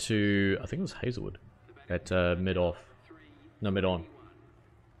straight to, I think it was Hazelwood. At mid-off. No, mid-on.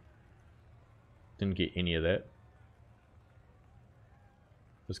 Didn't get any of that.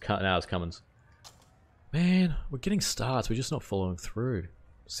 It was Cummins. Man, we're getting starts. We're just not following through.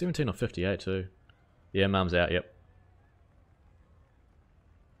 17 on 58 too. Yeah, Mum's out, yep.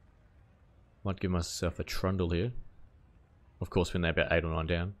 Might give myself a trundle here. Of course, when they're about 8 or 9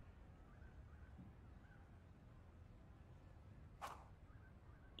 down.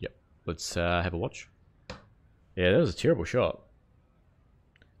 Yep, let's have a watch. Yeah, that was a terrible shot.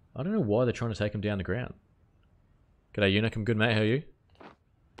 I don't know why they're trying to take him down the ground. G'day, Eunuch. I'm good, mate. How are you?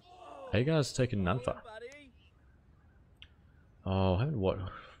 How you guys taking none for? Oh, I haven't watched.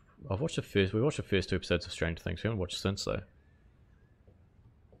 I've watched the first. We watched the first 2 episodes of Stranger Things. We haven't watched since though.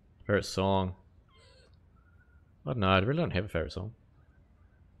 Favorite song? I don't know. I really don't have a favorite song.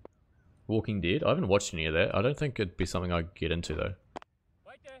 Walking Dead. I haven't watched any of that. I don't think it'd be something I'd get into though.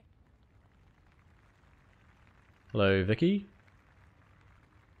 Wait there. Hello, Vicky.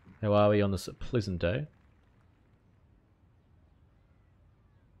 How are we on this pleasant day?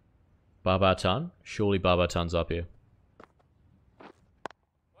 Barbartan? Surely Barbartan's up here. Wait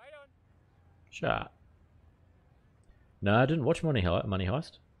on. Shut. No, I didn't watch Money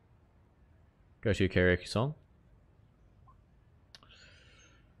Heist. Go to your karaoke song.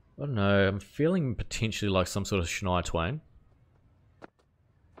 I don't know, I'm feeling potentially like some sort of Shania Twain.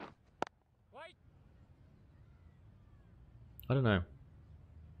 Wait. I don't know.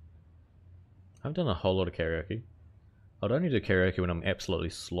 I haven't done a whole lot of karaoke. I'd only do karaoke when I'm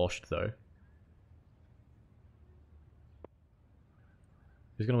absolutely sloshed though.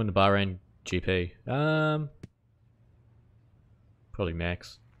 Who's gonna win the Bahrain GP? Probably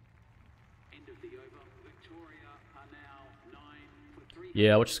Max. End of the over. Victoria are now 9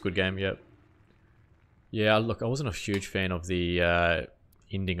 Yeah, I watched Squid Game, yep. Yeah, look, I wasn't a huge fan of the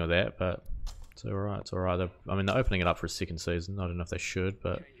ending of that, but it's alright, it's alright. I mean, they're opening it up for a second season. I don't know if they should,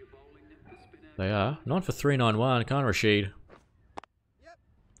 but they are. 9 for 391, Khan Rashid.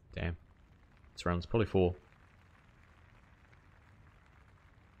 Damn. This round's probably 4.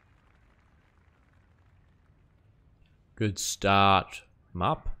 Good start. I'm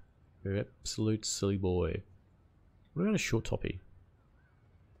up. You're an absolute silly boy. What about a short toppy?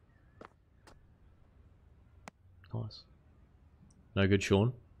 Nice. No good,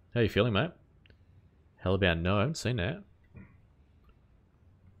 Sean. How you feeling, mate? Hell about no, I haven't seen that.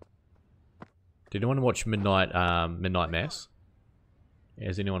 Did anyone watch Midnight Mass?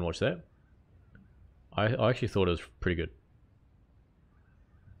 Has anyone watched that? I actually thought it was pretty good.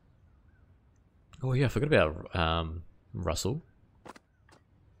 Oh yeah, I forgot about Russell.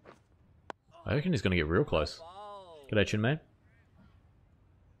 I reckon he's gonna get real close. G'day, Chin Man.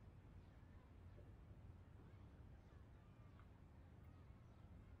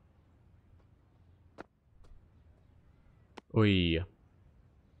 Oi.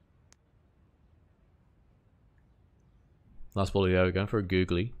 Last ball to go. We're going for a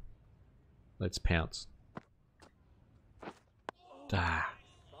googly. Let's pounce. Ah.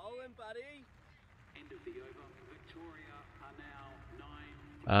 End of the over. Victoria are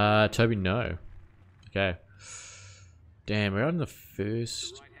now 9. Toby, no. Okay. Damn, we're on the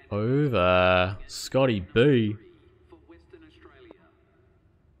first over. Scotty B. For Western Australia.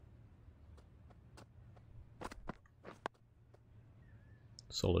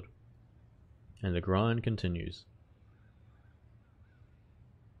 Solid. And the grind continues.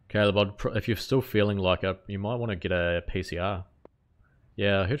 Caleb, if you're still feeling like it, you might want to get a PCR.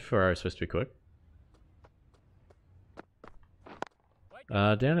 Yeah, I heard Ferrari's supposed to be quick.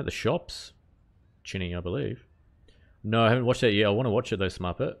 Down at the shops. Chinny, I believe. No, I haven't watched that yet. I want to watch it though,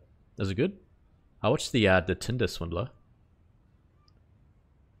 Smuppet. Is it good? I watched the Tinder Swindler.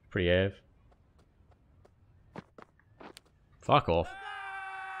 Pretty av. Fuck off.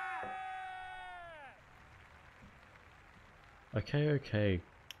 Okay.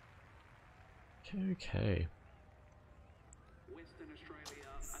 Western Australia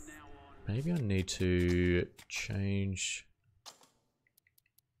are now on. Maybe I need to change.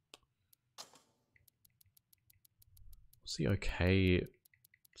 What's the okay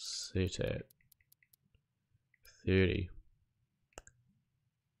set at? 30.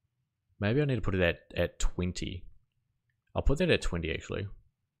 Maybe I need to put it at 20. I'll put that at 20 actually.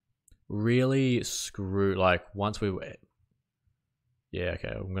 Really screw, like once we were. Yeah,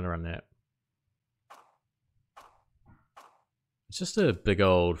 okay, I'm gonna run that. It's just a big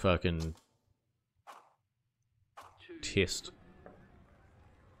old fucking test.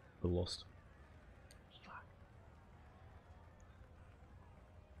 We lost.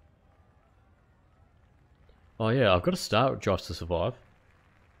 Oh yeah, I've got to start Drive to Survive.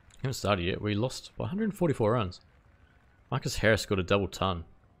 Haven't started yet. We lost by 144 runs. Marcus Harris got a double ton.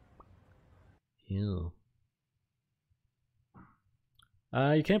 Ew.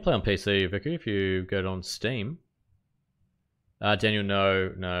 You can play on PC, Vicky, if you go on Steam. Daniel,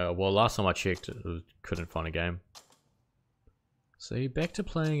 no. Well, last time I checked, couldn't find a game. See, back to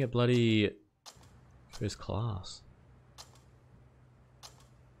playing a bloody first class.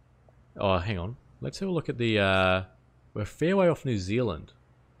 Oh, hang on. Let's have a look at the. We're a fair way off New Zealand.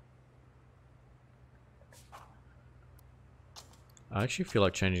 I actually feel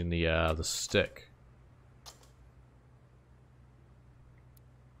like changing the stick.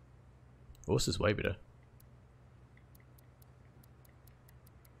 Oh, this is way better.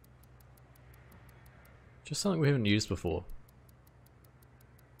 Just something we haven't used before.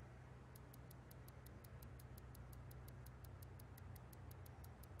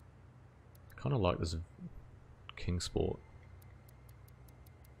 Kind of like this King Sport.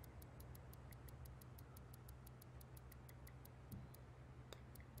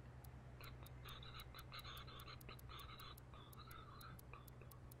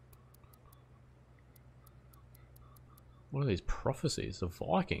 What are these prophecies? A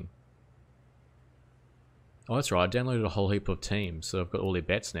Viking? Oh, that's right. I downloaded a whole heap of teams, so I've got all their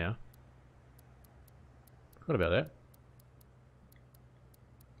bats now. Forgot about that.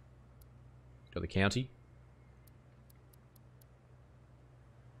 Got the county.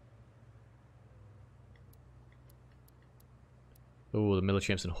 Oh, the Miller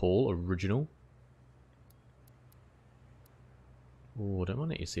Champson Hall original. Oh, I don't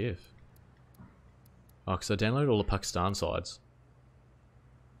want an SF. Oh, because I downloaded all the Pakistan sides.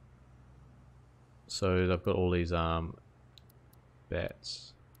 So they've got all these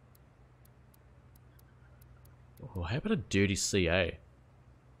bats. Oh, how about a dirty CA?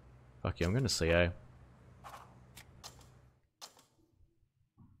 Fuck yeah, I'm going to CA.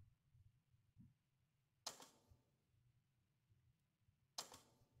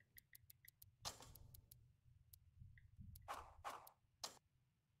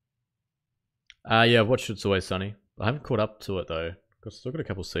 Yeah, I've watched It's Always Sunny. I haven't caught up to it though. I've still got a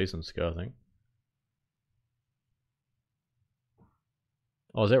couple seasons to go, I think.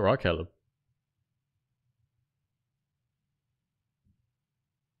 Oh, is that right, Caleb?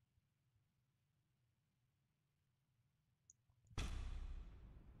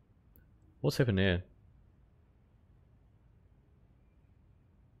 What's happened there?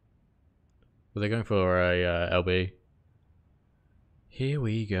 Were they going for a LB? Here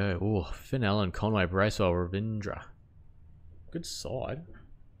we go. Oh, Finn Allen, Conway, Bracewell, Ravindra. Good side.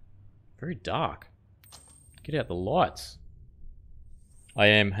 Very dark. Get out the lights. I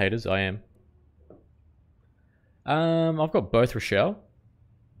am, haters, I am. I've got both Rochelle.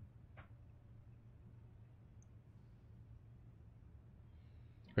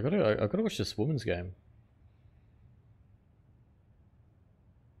 I gotta watch this women's game.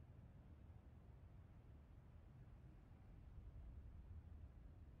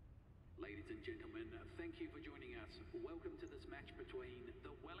 Ladies and gentlemen, thank you for joining us. Welcome to this match between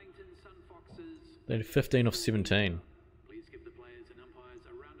the Wellington Sun Foxes. They did 15 off 17. Please give the players and umpires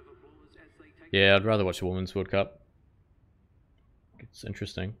a round of applause as they take. Yeah, I'd rather watch the Women's World Cup. It's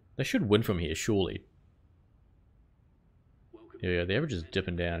interesting. They should win from here, surely. Yeah, the average is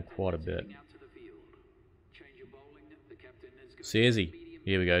dipping down quite a bit. Searsy.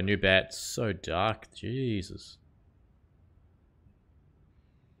 Here we go, new bat. So dark. Jesus.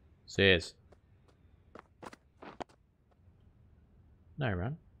 Sears. No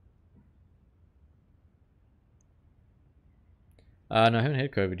run. No, I haven't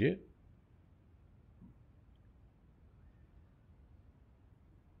had COVID yet.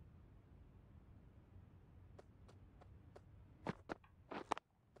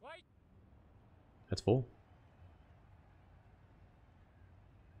 Wait. That's full.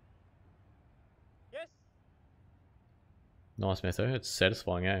 Yes. Nice, Metho. It's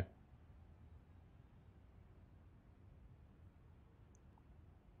satisfying, eh?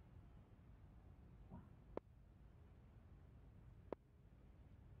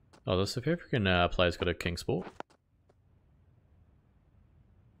 Oh, the South African player's got a king sport.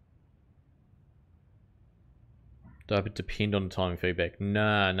 Do I depend on timing feedback?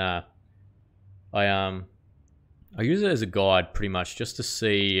 Nah. I use it as a guide pretty much just to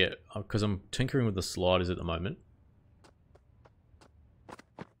see, because I'm tinkering with the sliders at the moment.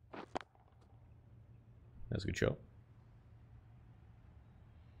 That's a good shot.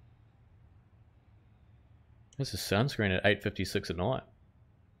 There's a sunscreen at 8:56 at night.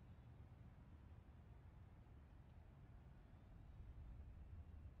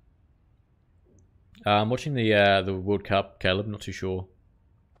 I'm watching the World Cup, Caleb, not too sure.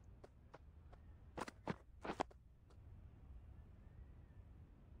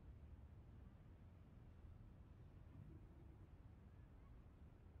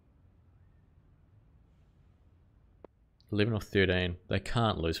 $11 or 13. They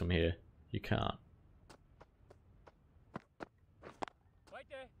can't lose from here. You can't. Right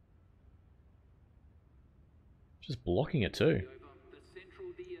there. Just blocking it too. The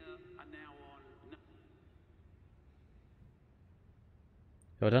central deer are now on.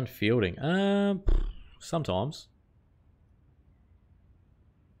 Have I done fielding? Sometimes.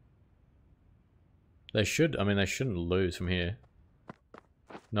 They should, I mean, they shouldn't lose from here.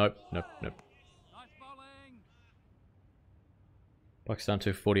 Nope. Nice bowling. Pakistan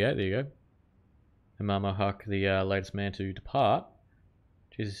 248, there you go. Imam Haq, the latest man to depart.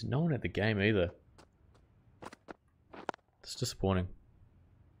 Jesus, no one at the game either. It's disappointing.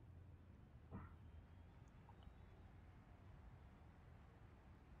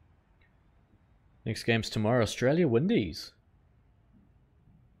 Next game's tomorrow, Australia Windies.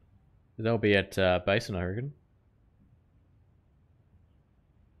 They'll be at Basin, I reckon.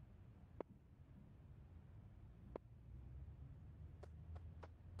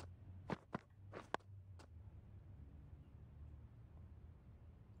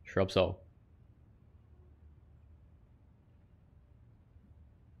 Shrub Soul.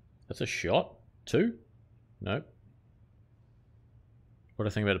 That's a shot? 2? Nope. What do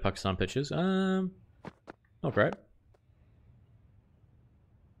I think about the Pakistan pitches? Not great.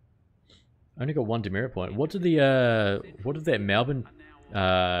 Only got 1 demerit point. What did that Melbourne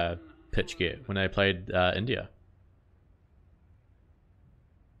pitch get when they played India?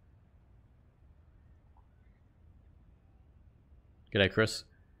 G'day, Chris.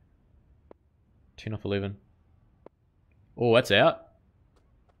 10 off 11. Oh, that's out.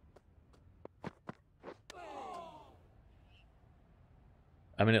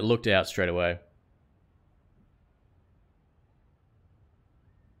 I mean, it looked out straight away.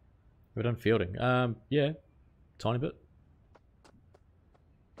 We're done fielding. Yeah, tiny bit.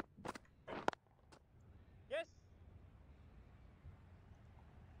 Yes.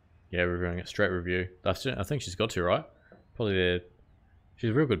 Yeah, reviewing it. Straight review. I think she's got to, right? Probably there.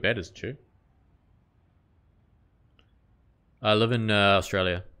 She's a real good bet, isn't she? I live in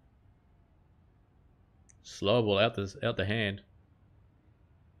Australia. Slow ball out the hand.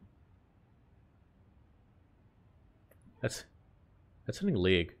 That's hitting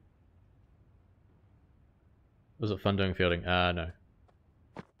leg. Was it fun doing fielding? No.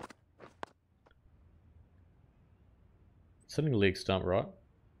 It's hitting leg stump, right?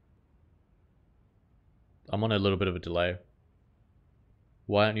 I'm on a little bit of a delay.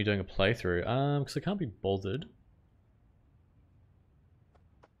 Why aren't you doing a playthrough? Because I can't be bothered.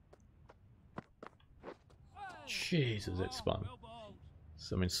 Jesus, it spun. Well bowled.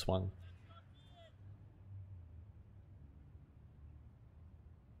 I mean, swung.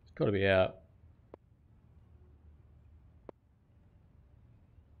 It's got to be out.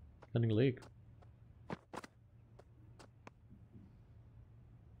 Landing leg.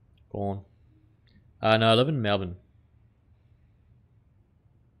 Gone. No, I live in Melbourne.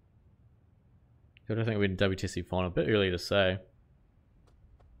 I don't think we're in WTC final. A bit early to say.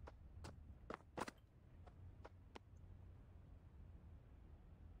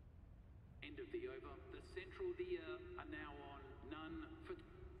 End of the over. The central deer are now on none for.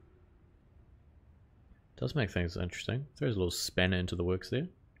 Does make things interesting. Throws a little spanner into the works there.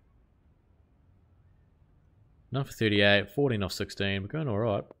 None for 38, 14 off 16. We're going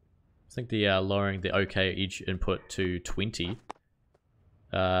alright. I think the lowering the OK each input to 20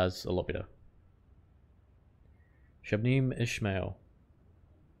 is a lot better. Shabneem Ishmael.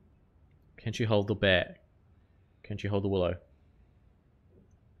 Can she hold the bat? Can she hold the willow?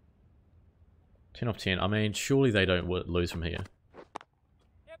 10 off 10. I mean, surely they don't lose from here.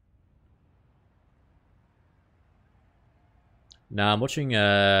 Yep. Nah, I'm watching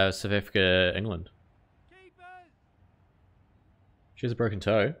South Africa, England. Keepers. She has a broken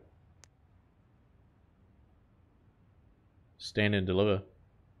toe. Stand and deliver.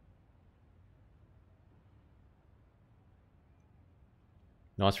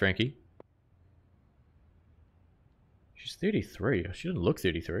 Nice, Frankie. She's 33. She doesn't look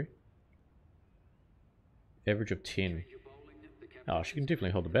 33. Average of 10. Oh, she can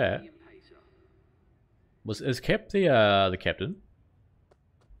definitely hold the bat. Is Cap the captain?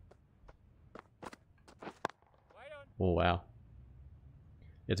 Wait on. Oh wow.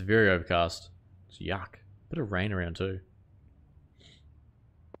 It's very overcast. It's yuck. Bit of rain around too.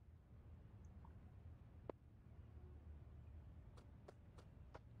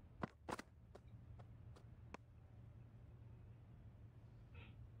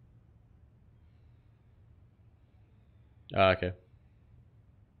 Ah, okay.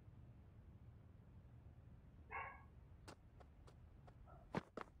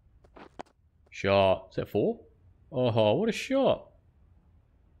 Shot. Is that 4? Oh, what a shot.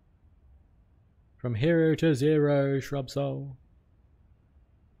 From hero to zero, Shrub Soul.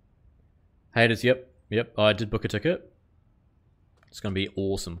 Haters, yep. I did book a ticket. It's going to be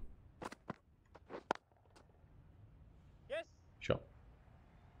awesome. Yes. Shot.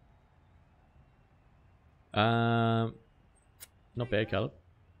 Not bad, Caleb.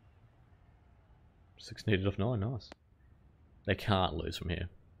 6 needed off 9, nice. They can't lose from here.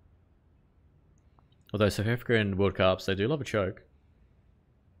 Although South Africa in World Cups, they do love a choke.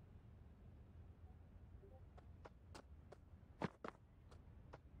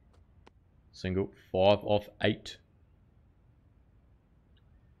 Single, 5 off 8.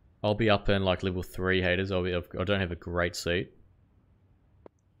 I'll be up in like level 3 haters. I don't have a great seat.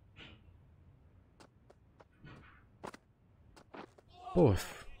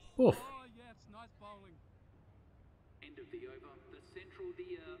 Oof. Oof. Oh yes, nice bowling. End of the over. The central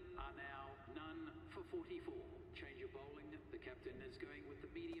deer are now none for 44. Change of bowling. The captain is going with the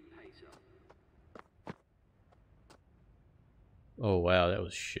medium pacer. Oh wow, that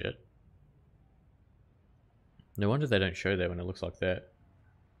was shit. No wonder they don't show that when it looks like that.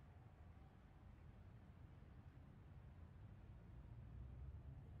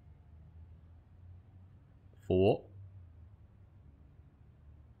 Four.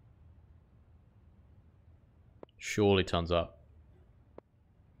 Surely tons up.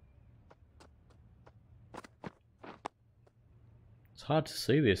 It's hard to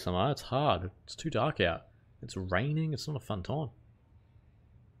see this, Samar. It's hard. It's too dark out. It's raining. It's not a fun time.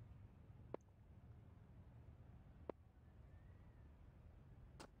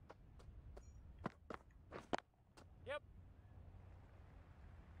 Yep.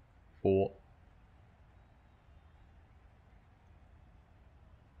 4.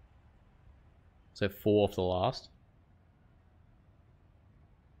 So 4 off the last.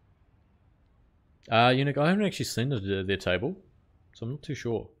 Unique, I haven't actually seen their table, so I'm not too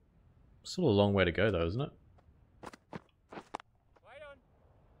sure. Still a long way to go though, isn't it? Wait on.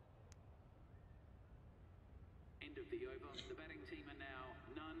 End of the over. The batting team are now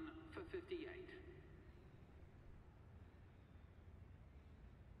none for 58.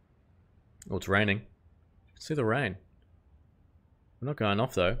 Oh, it's raining. You can see the rain. We're not going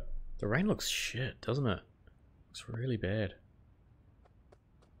off though. The rain looks shit, doesn't it? Looks really bad.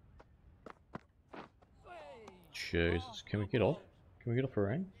 Jesus, can we get off? Can we get off the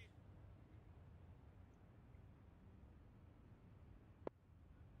rain?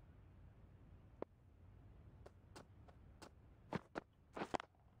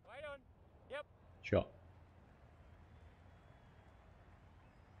 Wait on. Yep. Shot.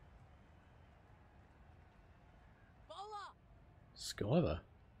 Skyver.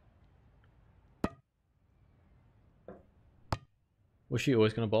 Was she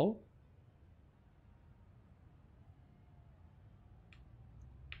always going to bowl?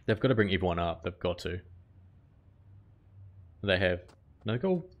 They've got to bring everyone up. They've got to. They have. No,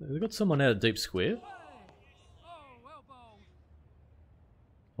 they've got someone out at deep square. Oh, well bowled.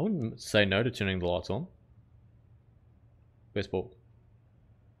 I wouldn't say no to turning the lights on. Where's ball?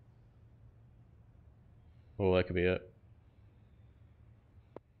 Oh, that could be it.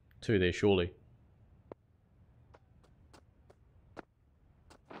 2 there, surely.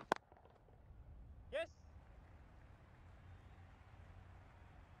 Yes.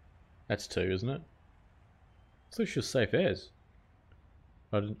 That's 2, isn't it? So she's safe as.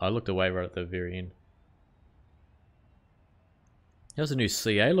 I looked away right at the very end. How's the new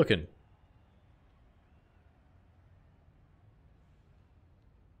CA looking?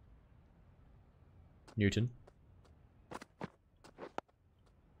 Newton.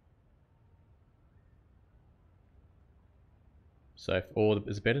 Safe. Or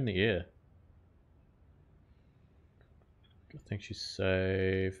is it better in the air? I think she's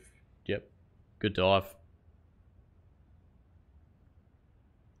safe. Yep. Good dive.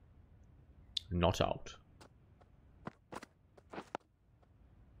 Not out.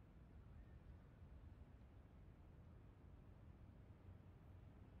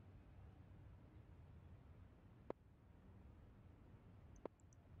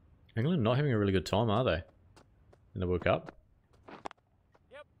 England not having a really good time, are they? In the World Cup?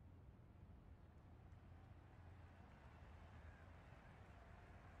 Yep.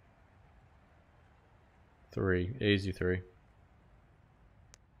 3. Easy 3.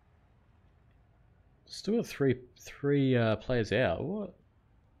 Still got three players out. What?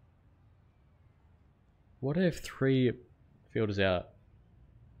 What if 3 fielders out?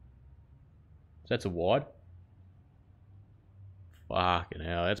 That's a wide. Fucking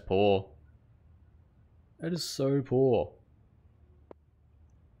hell, that's poor. That is so poor.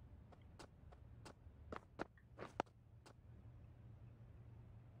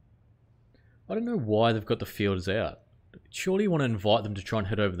 I don't know why they've got the fielders out. Surely you want to invite them to try and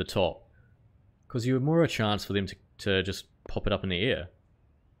hit over the top. Because you have more of a chance for them to just pop it up in the air.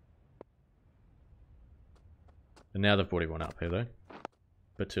 And now they've brought everyone up here though.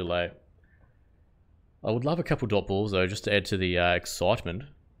 But too late. I would love a couple dot balls though, just to add to the excitement.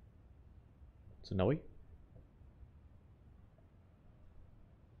 It's a Noe.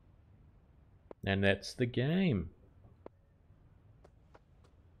 And that's the game.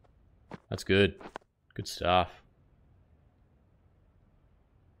 That's good. Good stuff.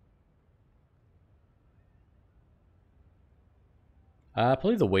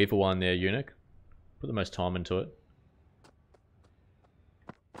 Probably the Weaver one there, Eunuch. Put the most time into it.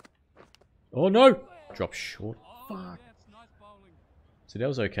 Oh no! Drop short. Oh, Fuck. that's nice bowling. See, that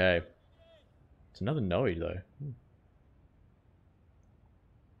was okay. It's another Noe though.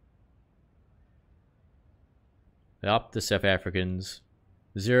 Up the South Africans.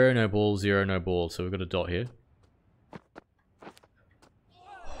 0 no ball, 0 no ball. So we've got a dot here.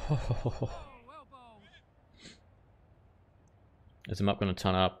 Oh, well bowled. Is the map going to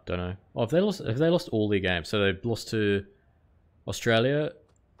ton up? Don't know. Oh, have they lost all their games? So they've lost to Australia,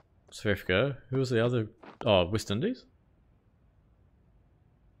 South Africa. Who was the other? Oh, West Indies.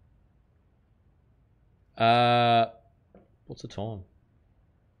 What's the time?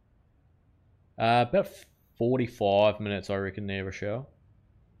 About 45 minutes, I reckon, there, Rochelle.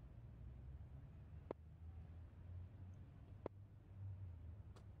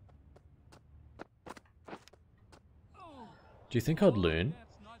 Do you think I'd learn?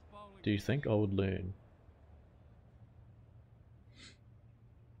 That's nice bowling. Do you think I would learn?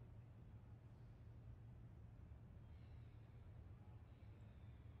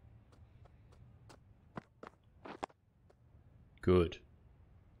 Good.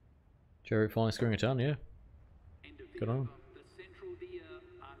 Jerry finally scoring a ton, yeah. End of the Good on him. over. The central deer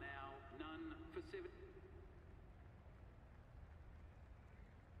are now none for 7.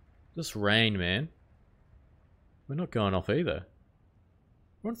 This rain, man. We're not going off either.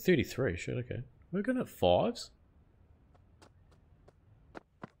 We're on 33, shit, okay. We're going at 5s?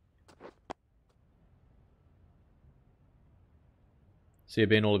 See you,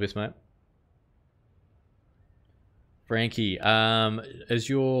 Ben, all the best, mate. Frankie, is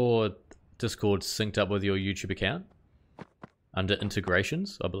your Discord synced up with your YouTube account? Under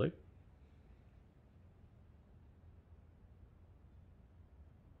integrations, I believe.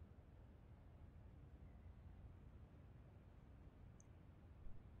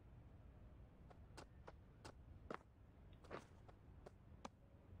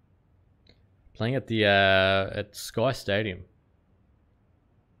 Playing at the at Sky Stadium.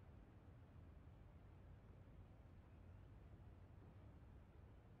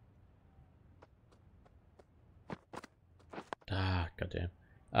 Ah, goddamn.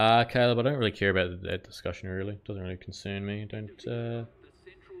 Caleb, I don't really care about that discussion, really. Doesn't really concern me. I don't know.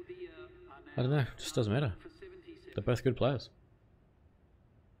 It just doesn't matter. They're both good players.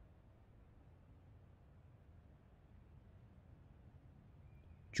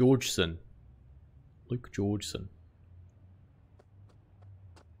 Georgeson. Luke Georgeson.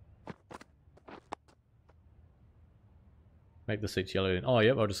 Make the seats yellow. Oh,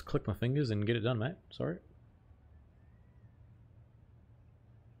 yep, I'll just click my fingers and get it done, mate. Sorry.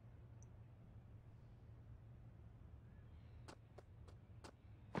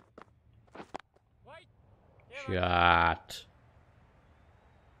 Chat.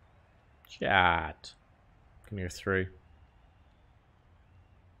 Chat. Come here, 3.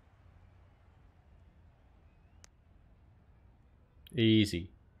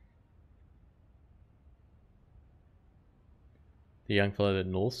 Easy. The young fellow that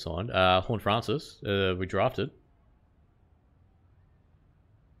North signed. Horn Francis. We drafted.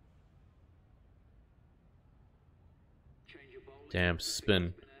 Damn,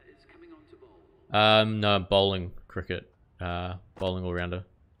 spin. No, bowling, cricket. Bowling all-rounder.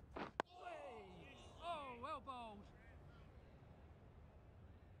 Oh, well bowled.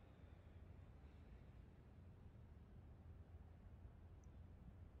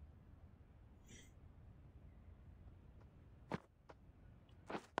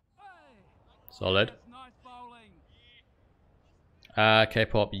 Solid. Yes, nice bowling.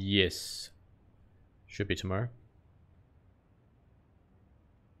 K-pop, yes. Should be tomorrow.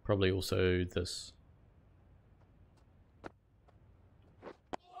 Probably also this.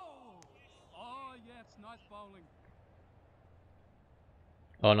 Oh, yes, nice bowling.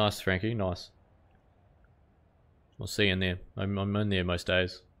 Oh, nice, Frankie. Nice. We'll see you in there. I'm in there most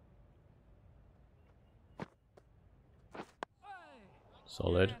days.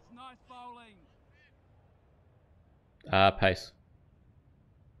 Solid. Yes, nice bowling. Pace.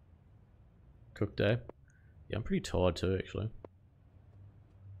 Cook day. Yeah, I'm pretty tired too, actually.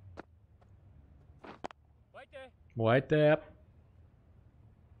 Wait there. Wait there.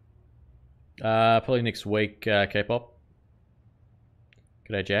 Probably next week, K-pop.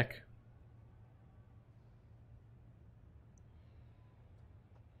 G'day, Jack.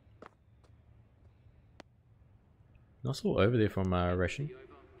 Nice little over there from Ration.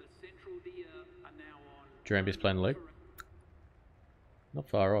 Durambi's playing the league. Not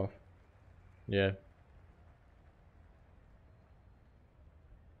far off. Yeah.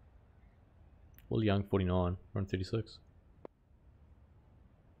 Will Young 49, run 36.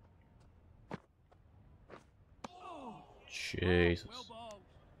 Jesus. Well bowled.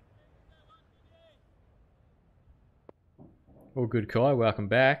 All good, Kai. Welcome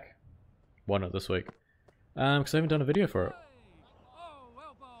back. Why not this week? Because I haven't done a video for it. Oh,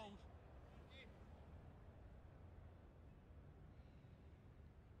 well bowled.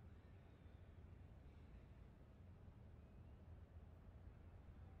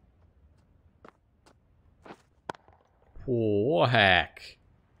 Poor hack.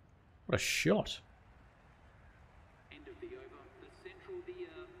 What a shot. End of the over. The central deer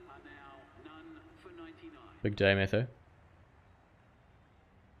are now none for 99. Big day, Matthew.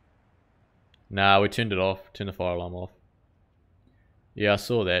 Nah, we turned it off. Turned the fire alarm off. Yeah, I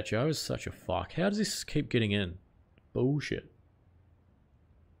saw that. Joe is such a fuck. How does this keep getting in? Bullshit.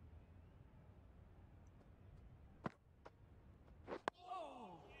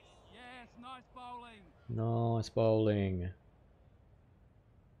 Yes, nice bowling. Nice bowling.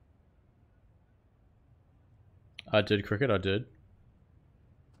 I did cricket, I did.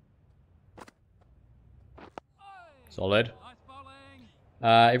 Solid. Nice bowling.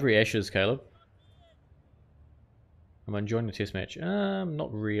 Every Ashes, Caleb. I'm enjoying the test match.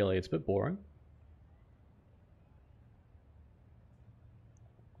 Not really. It's a bit boring.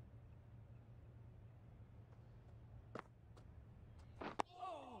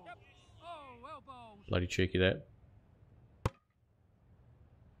 Yep. Oh, elbows. Bloody cheeky that.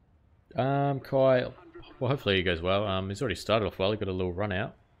 Kai, well, hopefully he goes well. He's already started off well. He got a little run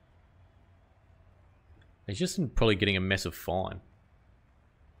out. He's just probably getting a massive fine.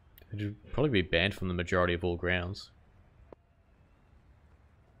 He'd probably be banned from the majority of all grounds.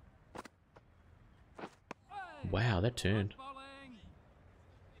 Wow, that turned. Bowling.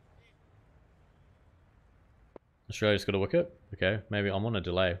 Australia's got a wicket. Okay, maybe I'm on a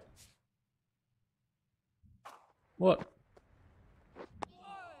delay. What?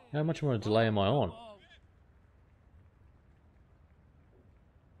 How much more a delay am I on?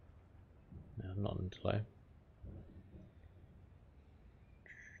 No, I'm not on a delay.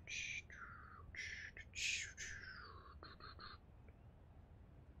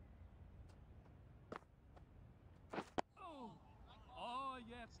 Oh,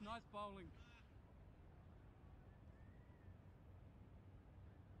 yes, nice bowling.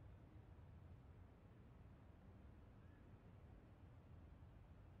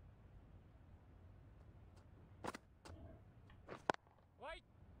 Wait.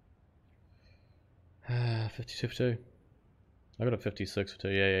 52 for 2. I got a 56 for 2.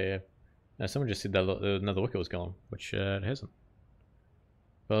 Yeah. Now, someone just said that another wicket was gone, which it hasn't.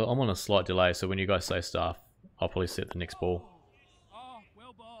 But I'm on a slight delay, so when you guys say stuff, I'll probably set the next ball. Oh,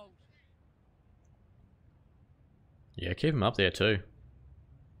 well bowled. Yeah, keep him up there too.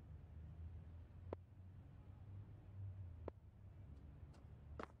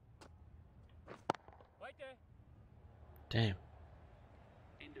 Wait there. Damn.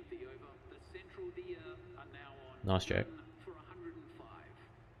 End of the over. The central deer are now on Nice, Jack. run for 105.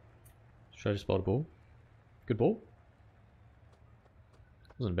 Should I just bowled a ball? Good ball?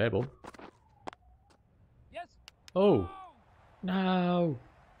 Wasn't a bad ball. Yes. Oh! No!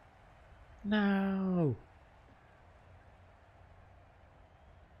 No!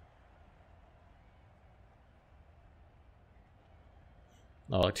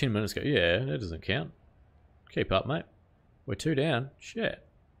 Oh, like 10 minutes ago. Yeah, that doesn't count. Keep up, mate. We're 2 down. Shit.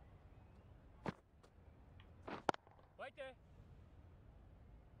 Wait there.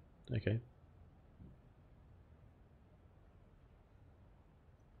 Okay.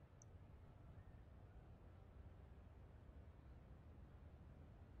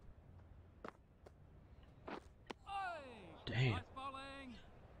 Damn. Nice bowling.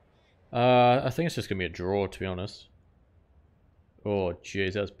 I think it's just gonna be a draw, to be honest. Oh,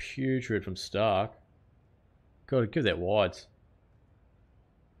 jeez, that was putrid from Stark. Gotta give that wides.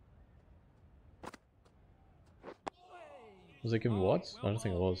 Was it given wides? I don't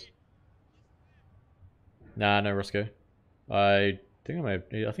think it was. Nah, no Risco. I think I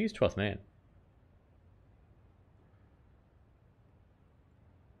think he's 12th man.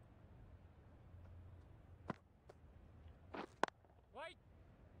 Wait.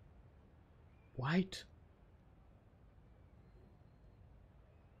 Wait.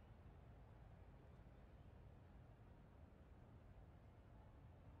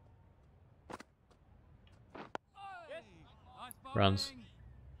 Yes. Nice bowling. Runs.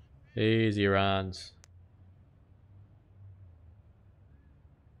 Easy runs.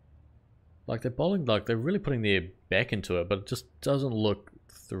 Like they're bowling, like they're really putting their back into it, but it just doesn't look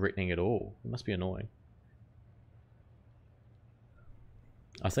threatening at all. It must be annoying.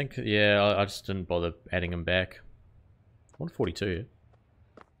 I think, yeah, I just didn't bother adding him back. 142 here.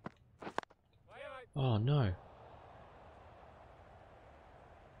 Oh no.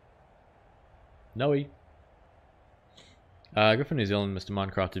 Noe. Good for New Zealand, Mr.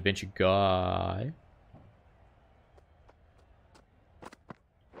 Minecraft Adventure Guy.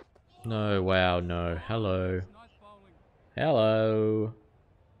 No, wow, no. Hello. Nice bowling. Hello.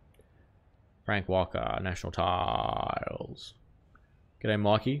 Frank Walker, National Tiles. G'day,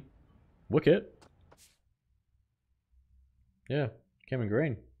 Mikey. Wicket. Yeah, Cameron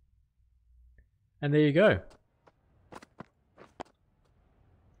Green. And there you go.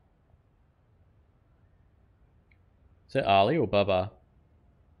 Is that Ali or Baba?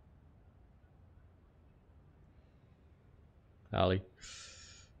 Ali.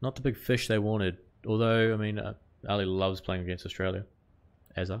 Not the big fish they wanted. Although, I mean, Ali loves playing against Australia.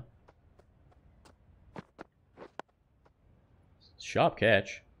 Azza. Sharp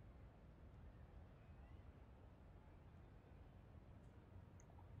catch.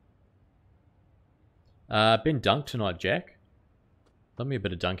 Been dunked tonight, Jack. Love me a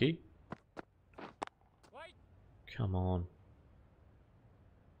bit of dunky. Wait. Come on.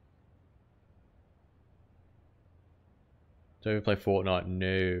 Do we play Fortnite?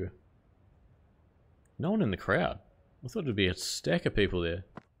 No. No one in the crowd. I thought there'd be a stack of people there.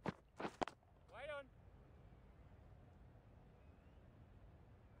 Wait on.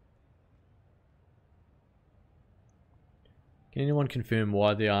 Can anyone confirm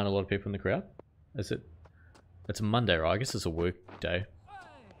why there aren't a lot of people in the crowd? Is it? It's a Monday, right? I guess it's a work day. Hey,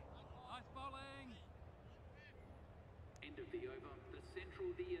 nice bowling. End of the over. The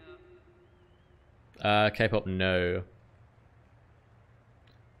central K-pop, no.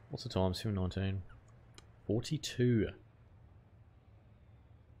 What's the time? 7:19. 42.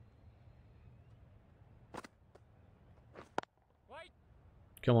 Wait.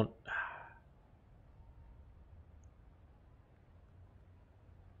 Come on.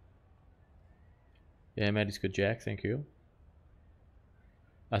 Yeah, Maddie's good, Jack. Thank you.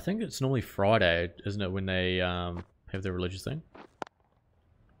 I think it's normally Friday, isn't it, when they have their religious thing?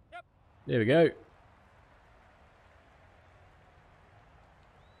 Yep. There we go.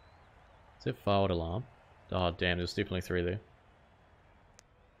 Is that fired alarm? Oh, damn, there's definitely 3 there.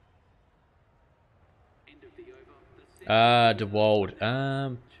 end of the over. The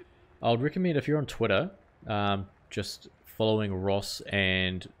DeWald. I would recommend if you're on Twitter, just following Ross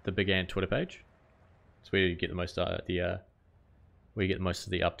and the Big Ant Twitter page. It's where you get the most where you get most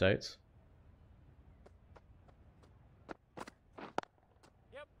of the updates.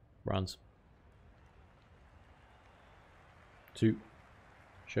 Yep. Runs. 2.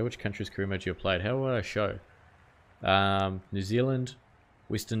 Show which country's career mode you have played. How would I show? New Zealand,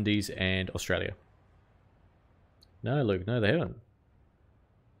 West Indies, and Australia. No, Luke, no, they haven't.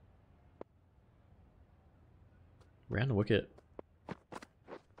 Round the wicket.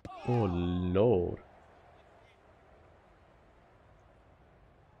 Oh, Lord.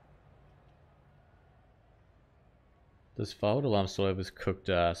 Does forward alarm still have his cooked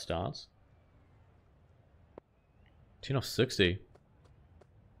stance? 10 off 60.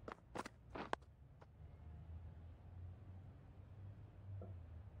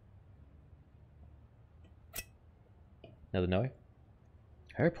 Another no.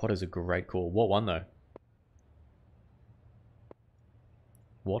 Harry Potter's a great call. What one though?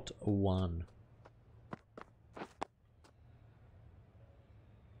 What one?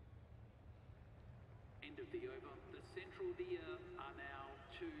 End of the over. The central are now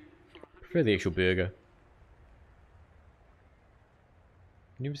 2 for 100. Prefer the actual burger.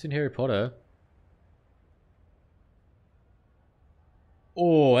 Never seen Harry Potter.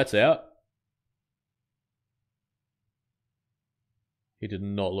 Oh, that's out. He did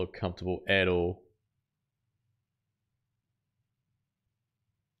not look comfortable at all.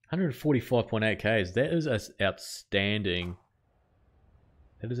 145.8 Ks. That is outstanding.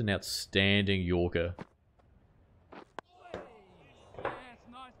 That is an outstanding Yorker. Yes,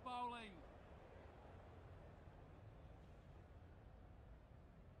 nice bowling.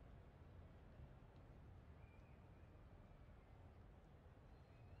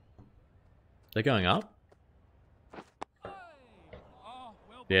 They're going up. Hey. Oh,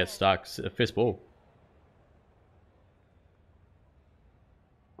 well Yeah, it's stuck. First ball.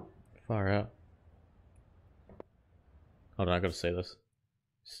 Far out. Hold on, I gotta see this.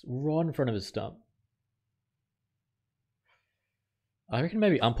 It's right in front of his stump. I reckon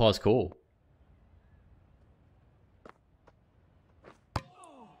maybe umpire's call. Nice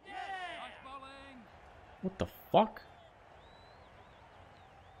bowling. What the fuck?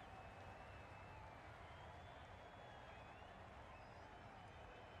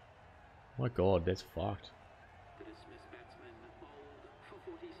 My god, that's fucked. The dismissed batsman bowled for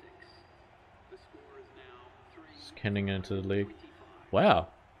 46. The score is now 3 Scanning into the league. 25. Wow.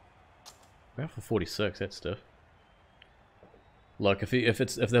 Wow for 46, that's stiff. Look, if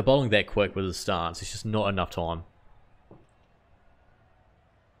they're bowling that quick with his stance, it's just not enough time.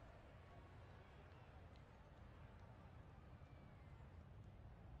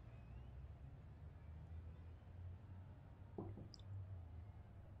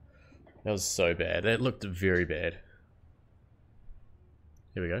 That was so bad. That looked very bad.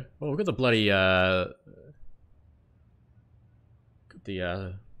 Here we go. Oh, we've got the bloody got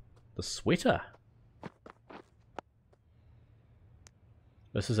the sweater.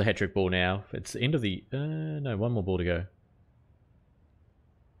 This is a hat-trick ball now. It's the end of the no, one more ball to go.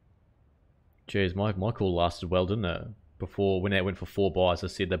 Jeez, my call lasted well, didn't it? Before, when it went for 4 byes, I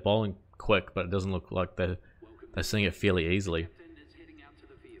said they're bowling quick, but it doesn't look like they're seeing it fairly easily. Captain is heading out to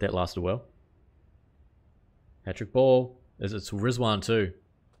the field. That lasted well. Hat-trick ball. It's Rizwan too.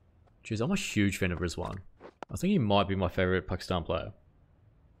 Jeez, I'm a huge fan of Rizwan. I think he might be my favourite Pakistan player.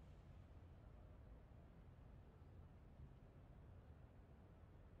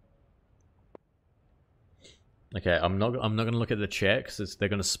 Okay, I'm not gonna look at the chat because they're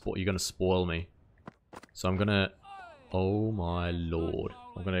gonna you're gonna spoil me. So I'm gonna. Oh my lord!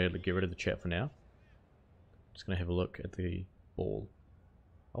 I'm gonna get rid of the chat for now. Just gonna have a look at the ball.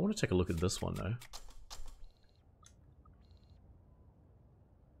 I want to take a look at this one though.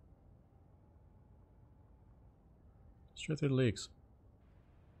 Straight through the legs.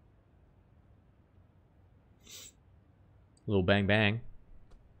 Little bang bang.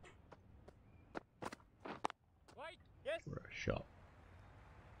 Wait, yes. For a shot.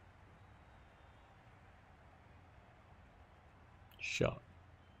 Shot.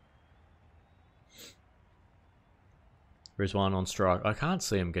 There's one on strike. I can't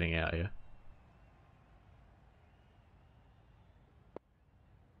see him getting out here.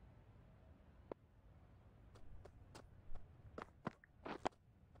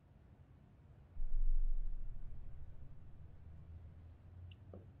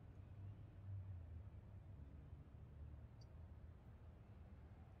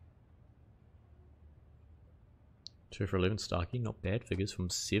 Two for 11 Starkey, not bad figures from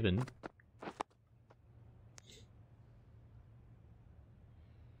 7.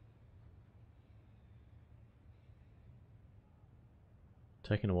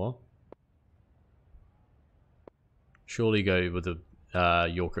 Taking a while. Surely go with the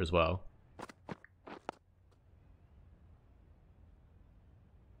Yorker as well.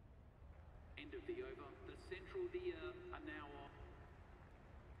 End of the over. The central deer are now on.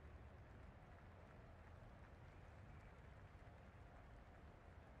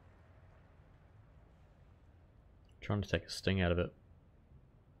 Trying to take a sting out of it.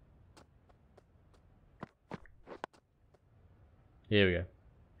 Here we go.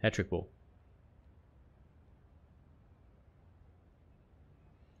 Hat-trick ball.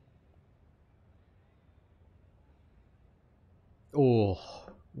 Oh,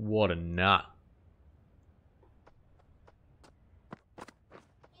 what a nut.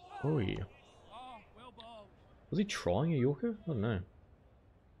 Oh yeah. Oh, well bowled. Was he trying a Yorker? I don't know.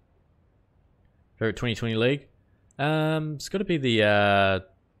 Favorite 2020 league? It's got to be the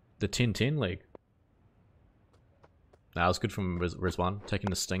 10-10 league. Nah, it was good from Rizwan, taking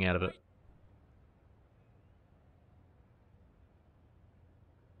the sting out of it.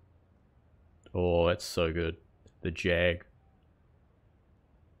 Oh, that's so good. The Jag.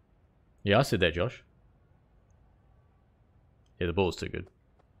 Yeah, I said that, Josh. Yeah, the ball's too good.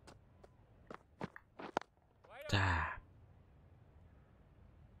 Ah.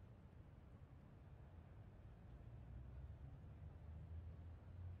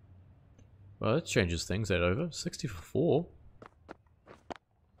 Well, that changes things, that over. 60 for 4.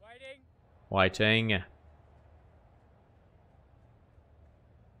 Waiting. Waiting.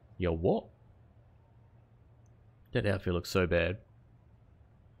 Yo, what? That outfit looks so bad.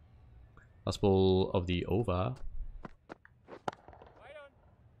 Last ball of the over. Wait on.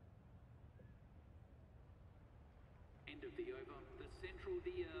 End of the over. The central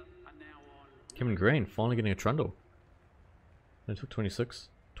deer are now on. Kevin Green finally getting a trundle. It took 26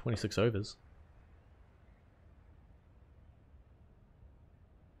 overs.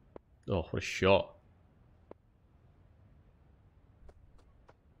 Oh, what a shot.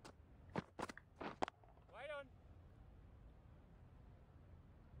 Wait on.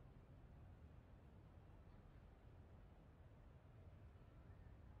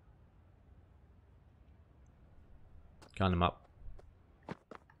 Gun him up.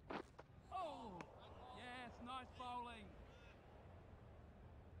 Oh, yes, nice bowling.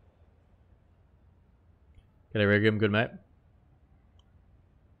 G'day, Regum, good mate.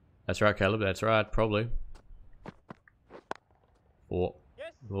 That's right, Caleb, that's right, probably. Or,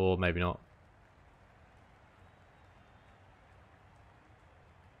 Yes. or maybe not.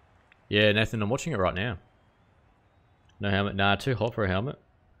 Yeah, Nathan, I'm watching it right now. No helmet. Nah, too hot for a helmet.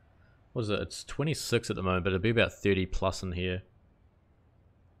 What is it? It's 26 at the moment, but it'll be about 30 plus in here.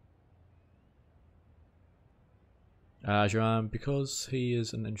 Joanne, because he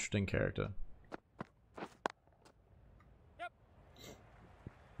is an interesting character.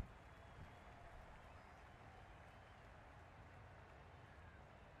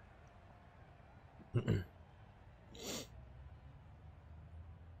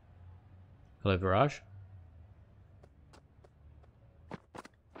 Hello, Viraj.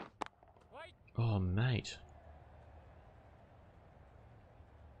 Wait. Oh, mate.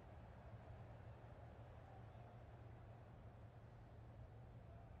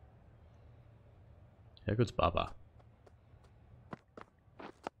 How good's Baba?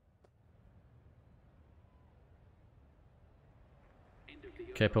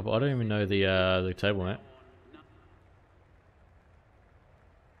 Okay, Pop, I don't even know the table, mate.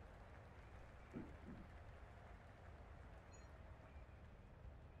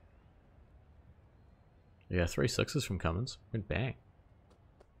 Yeah, 3 sixes from Cummins. Went bang.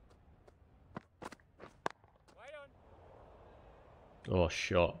 Wait on. Oh,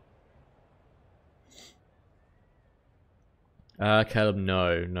 shot. Caleb,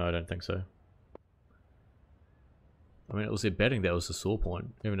 no. No, I don't think so. I mean, it was their betting that was the sore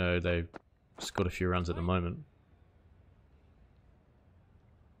point, even though they've just got a few runs at the moment.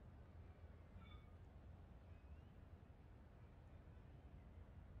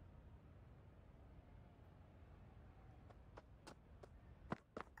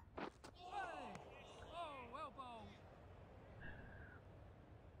 Oh, well bowled.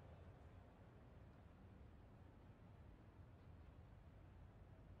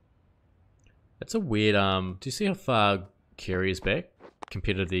 That's a weird, do you see how far Carey is back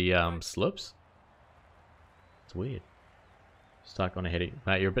compared to the, slips? It's weird. Stuck on a heading.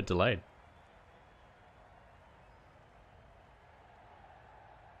 Mate, you're a bit delayed.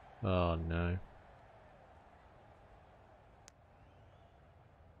 Oh, no.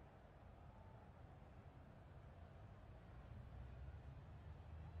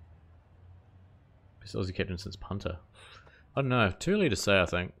 Best Aussie captain since punter. I don't know. Too early to say, I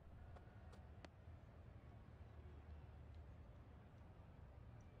think.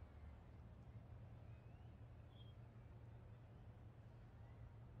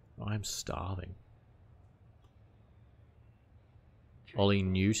 I'm starving. Ollie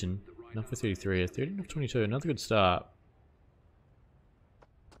Newton. Enough for 33. 13 of 22. Another good start.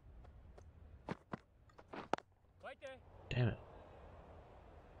 Right there. Damn it.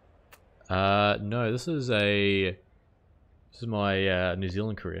 No, this is my New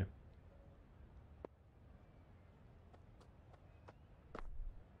Zealand career.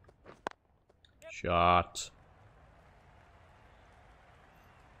 Shot.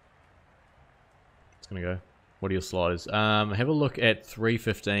 It's gonna go. What are your sliders? Have a look at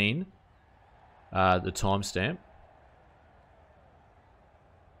 3:15. The timestamp.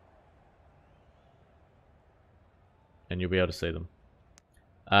 And you'll be able to see them.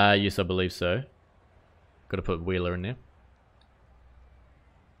 Yes, I believe so. Got to put Wheeler in there.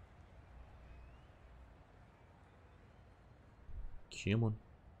 Come on.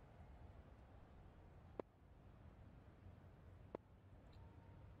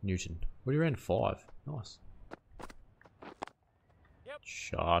 Newton. What are you around 5? Nice. Yep.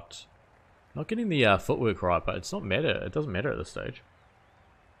 Shot. Not getting the footwork right, but it's not matter. It doesn't matter at this stage.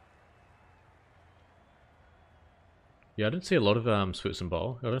 Yeah, I didn't see a lot of Switson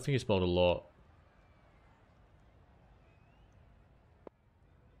bowl. I don't think he's bowled a lot.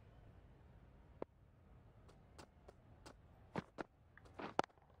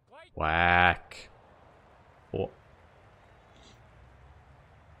 Wait. Whack. Oh.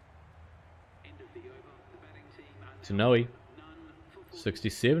 End of the over. The batting team are To now Noe. none for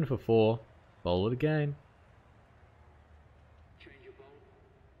 67 for 4. Bowl it again. change of bowl.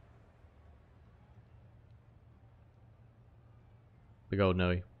 Big old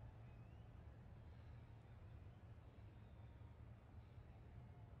Noe.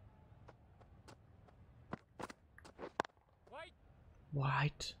 Wait.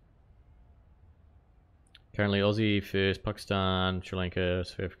 White. Currently Aussie first, Pakistan, Sri Lanka,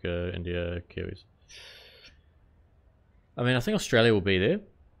 South Africa, India, Kiwis. I mean, I think Australia will be there.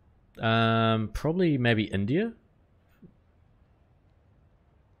 Probably maybe India.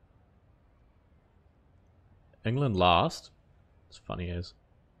 England last. It's funny as.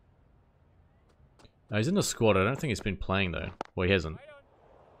 No, he's in the squad. I don't think he's been playing though. Well, he hasn't. Wait on.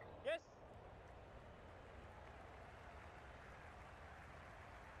 Yes.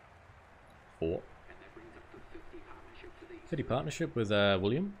 4. And that brings up the 50 partnership for these. 50 partnership with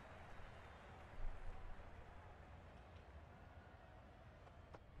William.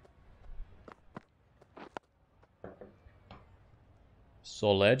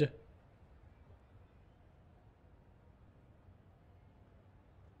 Solid.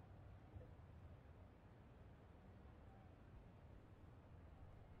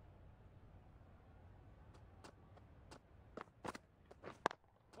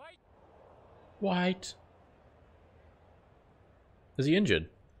 Wait. White. Is he injured?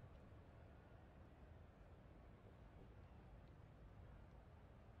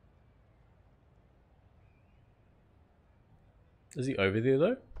 Is he over there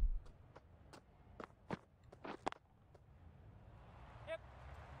though? Yep.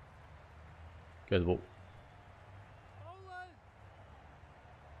 Go the ball. Bowlers.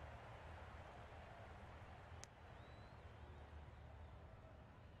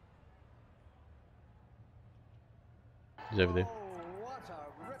 He's over there.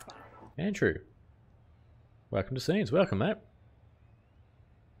 Andrew. Welcome to Scenes. Welcome, mate.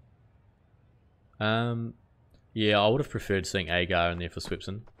 Yeah, I would have preferred seeing Agar in there for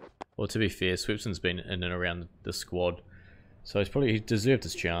Swipson. Well, to be fair, Swipson's been in and around the squad, so he deserved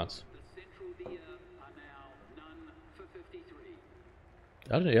his chance. The central deer are now none for 53.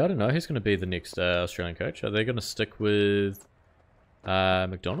 I don't know who's going to be the next Australian coach. Are they going to stick with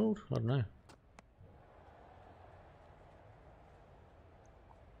McDonald? I don't know.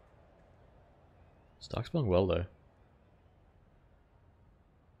 Stark's playing well though.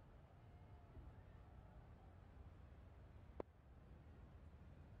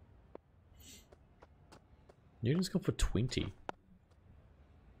 Newton's gone for 20.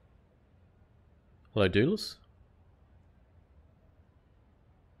 Hello, Dooless.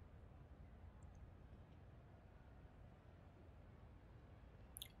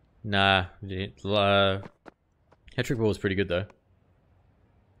 Nah, hat-trick ball was pretty good though.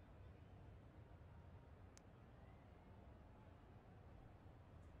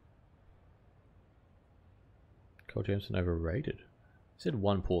 Cole Jameson overrated. He said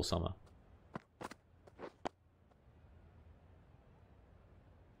one poor summer.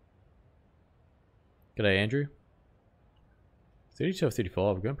 G'day, Andrew. 32 of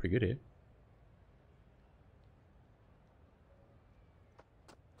 35, we're going pretty good here.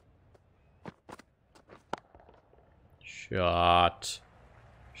 Shot.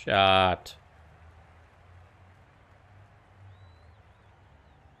 Shot.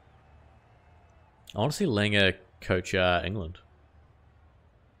 I want to see Langer coach England.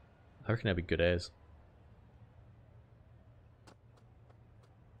 I reckon that'd be good as.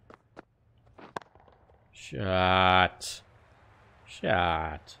 Shot.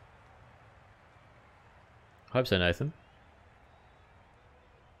 Shot. Hope so, Nathan.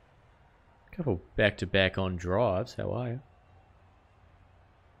 Couple back-to-back on drives. How are you?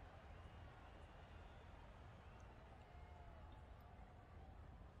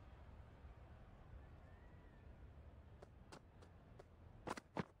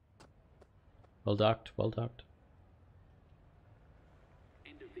 Well ducked, well ducked.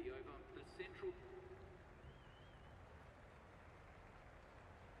 End of the over. The central.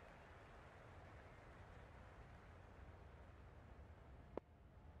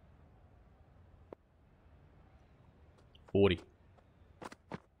 $40.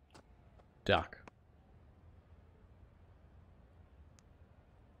 Duck.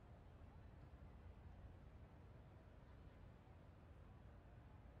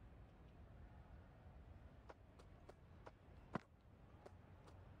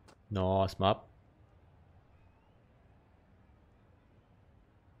 Nice map.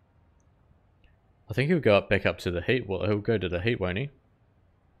 I think he'll go back up to the heat. Well, he'll go to the heat, won't he?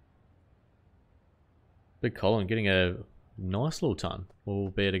 Big Colin getting a nice little ton,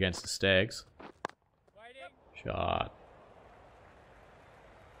 albeit against the Stags. Waiting. Shot.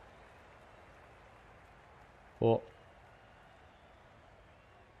 Oh.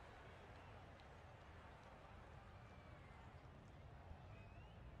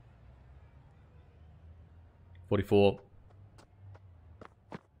 $44.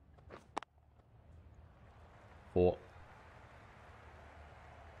 4.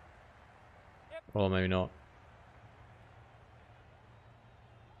 Yep. Or maybe not.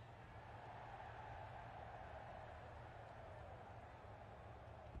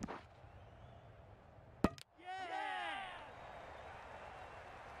 Yeah.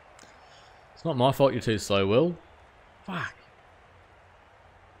 It's not my fault you're too slow, Will. Fuck.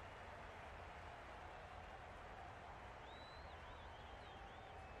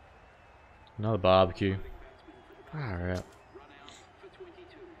 Another barbecue. Far out. Run out for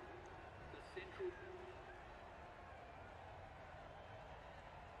 22. The central.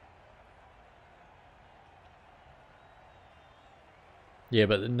 Yeah,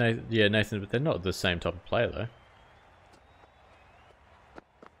 but Nathan, but they're not the same type of player though.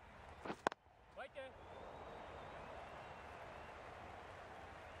 Right there.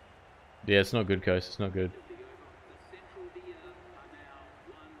 Yeah, it's not good, Coast. It's not good. The over. The central deer are now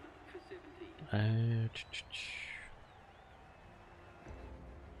 1 for 70.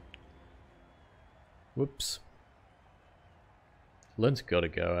 Whoops. Lynn's got to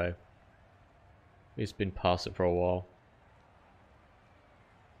go, eh? He's been past it for a while.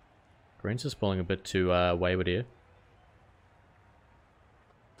 Green's just pulling a bit too wayward here.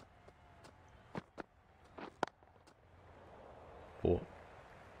 Four.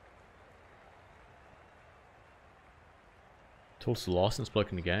 Tallest license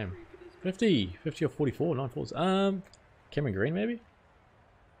bloke in the game. 50 or 44, 9 falls. Cameron Green maybe?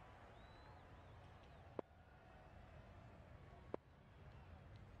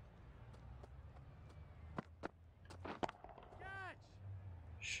 Catch.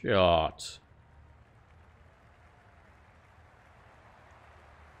 Shot.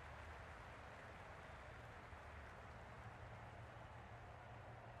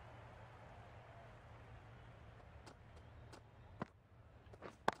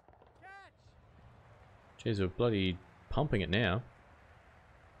 Jeez, we're bloody pumping it now.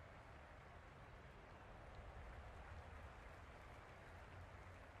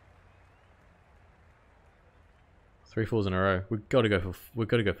 Three fours in a row. We've got to go for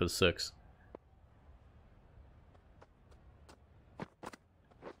the 6.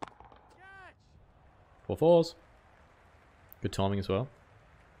 Four fours. Good timing as well.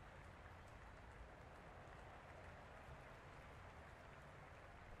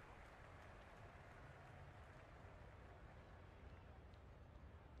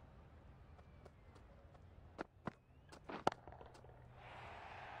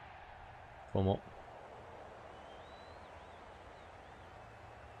 Four more.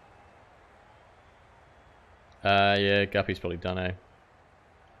 Yeah, Guppy's probably done, eh?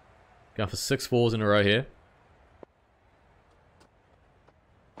 Going for 6 fours in a row here.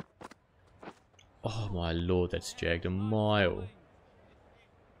 Oh my lord, that's jagged a mile.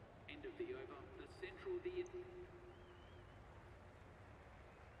 End of the over. The central the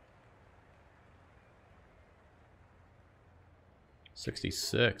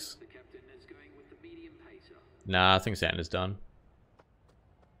 66. the captain is going with the medium pacer. Nah, I think Santa's done.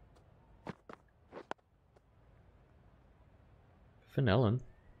 Fenelon.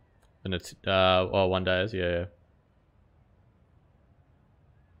 And it's, oh, 1 day is, yeah.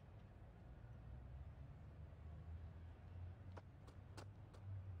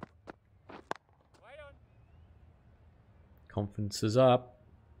 Wide on. Confidence is up.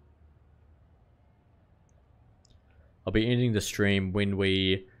 I'll be ending the stream when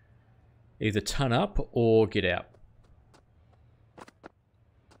we either ton up or get out.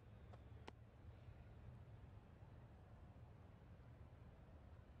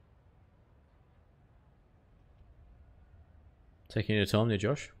 Taking your time there,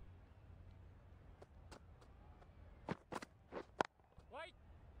 Josh. White.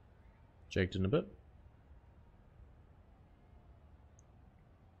 Jagged in a bit.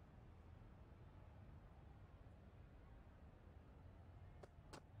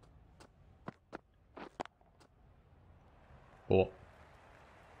 Four.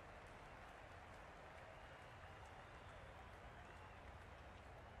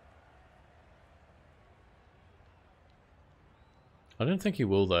 I don't think he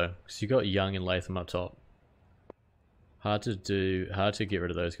will though, because you got Young and Latham up top. Hard to get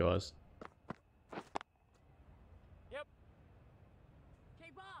rid of those guys. Yep.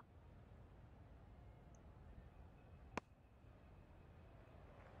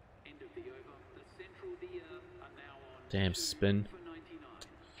 End of the over. The central the are now on. Damn spin. For 99.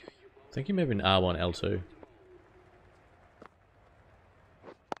 Change your bowling. I think he may have been R1, L2.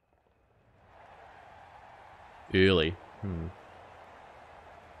 Early.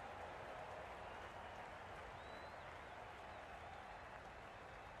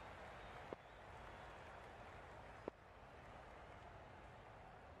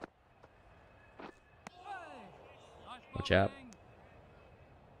 Watch out.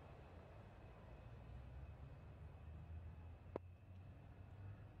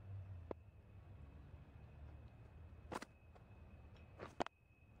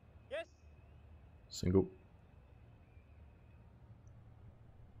 Yes. Single.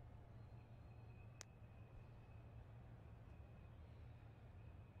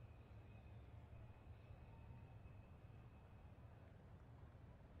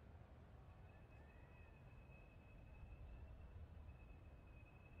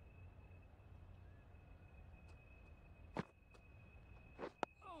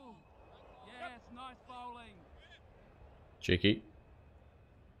 Yes, nice bowling. Cheeky.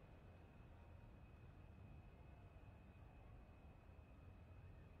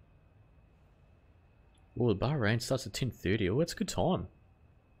 Oh, the bar range starts at 10:30. Oh, that's a good time.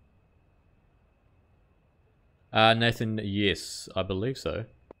 Nathan, yes, I believe so.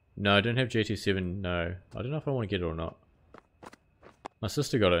 No, I don't have GT7, no. I don't know if I want to get it or not. My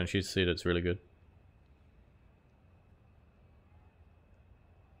sister got it and she said it's really good.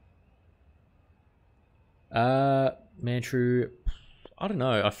 Mantru, I don't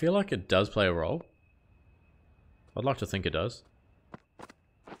know. I feel like it does play a role. I'd like to think it does.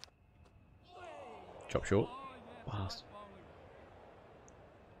 Chop short. Blast.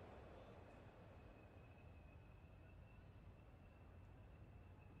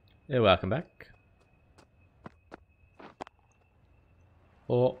 Yeah, welcome back.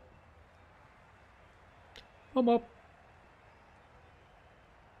 Or I'm up.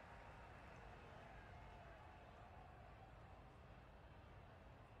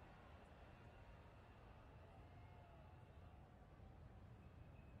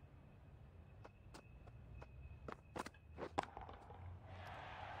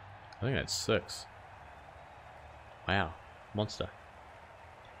 I think that's 6. Wow. Monster.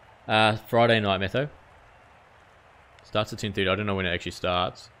 Friday night, Metho. Starts at 10:30. I don't know when it actually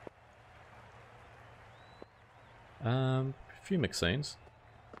starts. A few mixed scenes.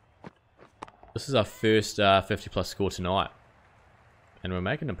 This is our first 50 plus score tonight. And we're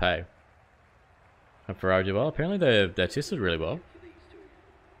making them pay. And Ferrari did well. Apparently they tested really well.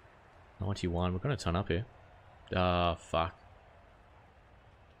 91. We're going to turn up here. Ah, fuck.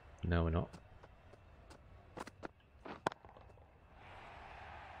 No, we're not.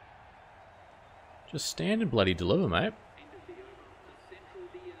 Just stand and bloody deliver, mate.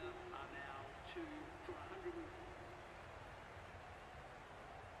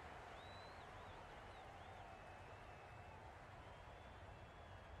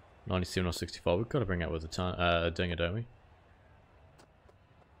 97 or 65. We've got to bring out with a dinger, don't we?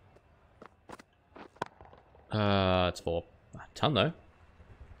 It's 4. A ton though.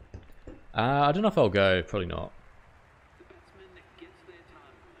 I don't know if I'll go. Probably not.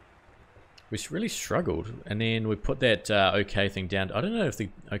 We really struggled, and then we put that OK thing down. I don't know if the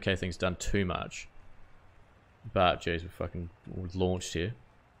OK thing's done too much, but jeez, we're launched here.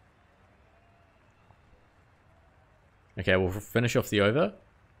 Okay, we'll finish off the over,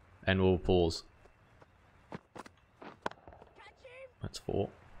 and we'll pause. That's 4.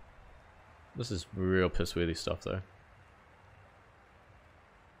 This is real piss-worthy stuff, though.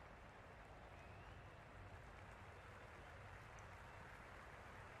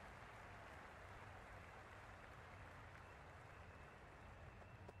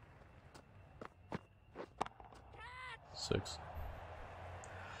 Six.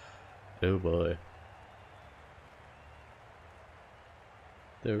 Oh boy.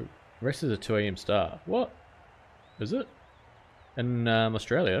 The rest is a 2 AM start. What? Is it? In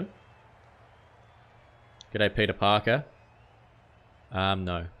Australia? G'day Peter Parker.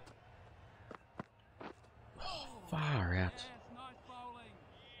 No. Oh, far out. Yes, nice bowling.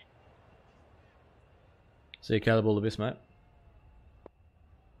 See you, Caleb, all the best, mate.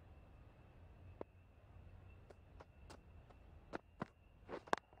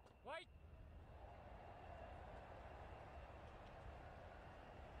 Wait.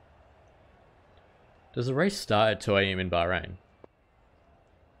 Does the race start at 2 AM in Bahrain?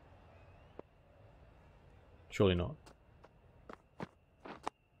 Surely not.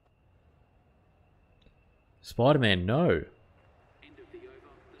 Spider-Man, no.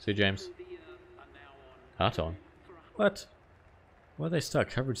 See you, James. Heart on. What? Why did they start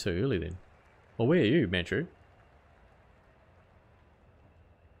coverage so early then? Well, where are you, Mantru?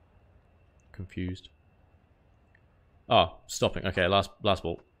 Confused. Oh, stopping. Okay, last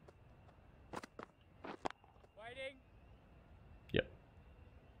ball. Waiting. Yep.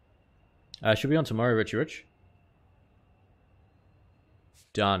 Should be on tomorrow, Richie Rich.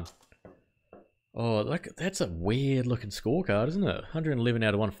 Done. Oh, look, that's a weird looking scorecard, isn't it? 111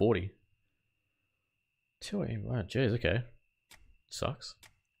 out of 140. 2 AM. Oh, jeez, okay. Sucks.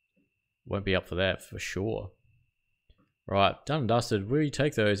 Won't be up for that for sure. Right, done and dusted. Where you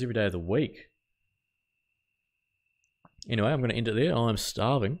take those every day of the week. Anyway, I'm going to end it there. I'm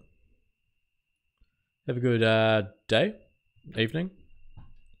starving. Have a good day, evening.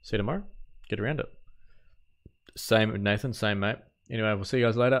 See you tomorrow. Get around it. Same with Nathan, same mate. Anyway, we'll see you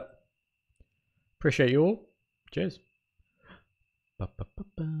guys later. Appreciate you all. Cheers. Ba, ba, ba,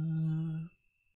 ba.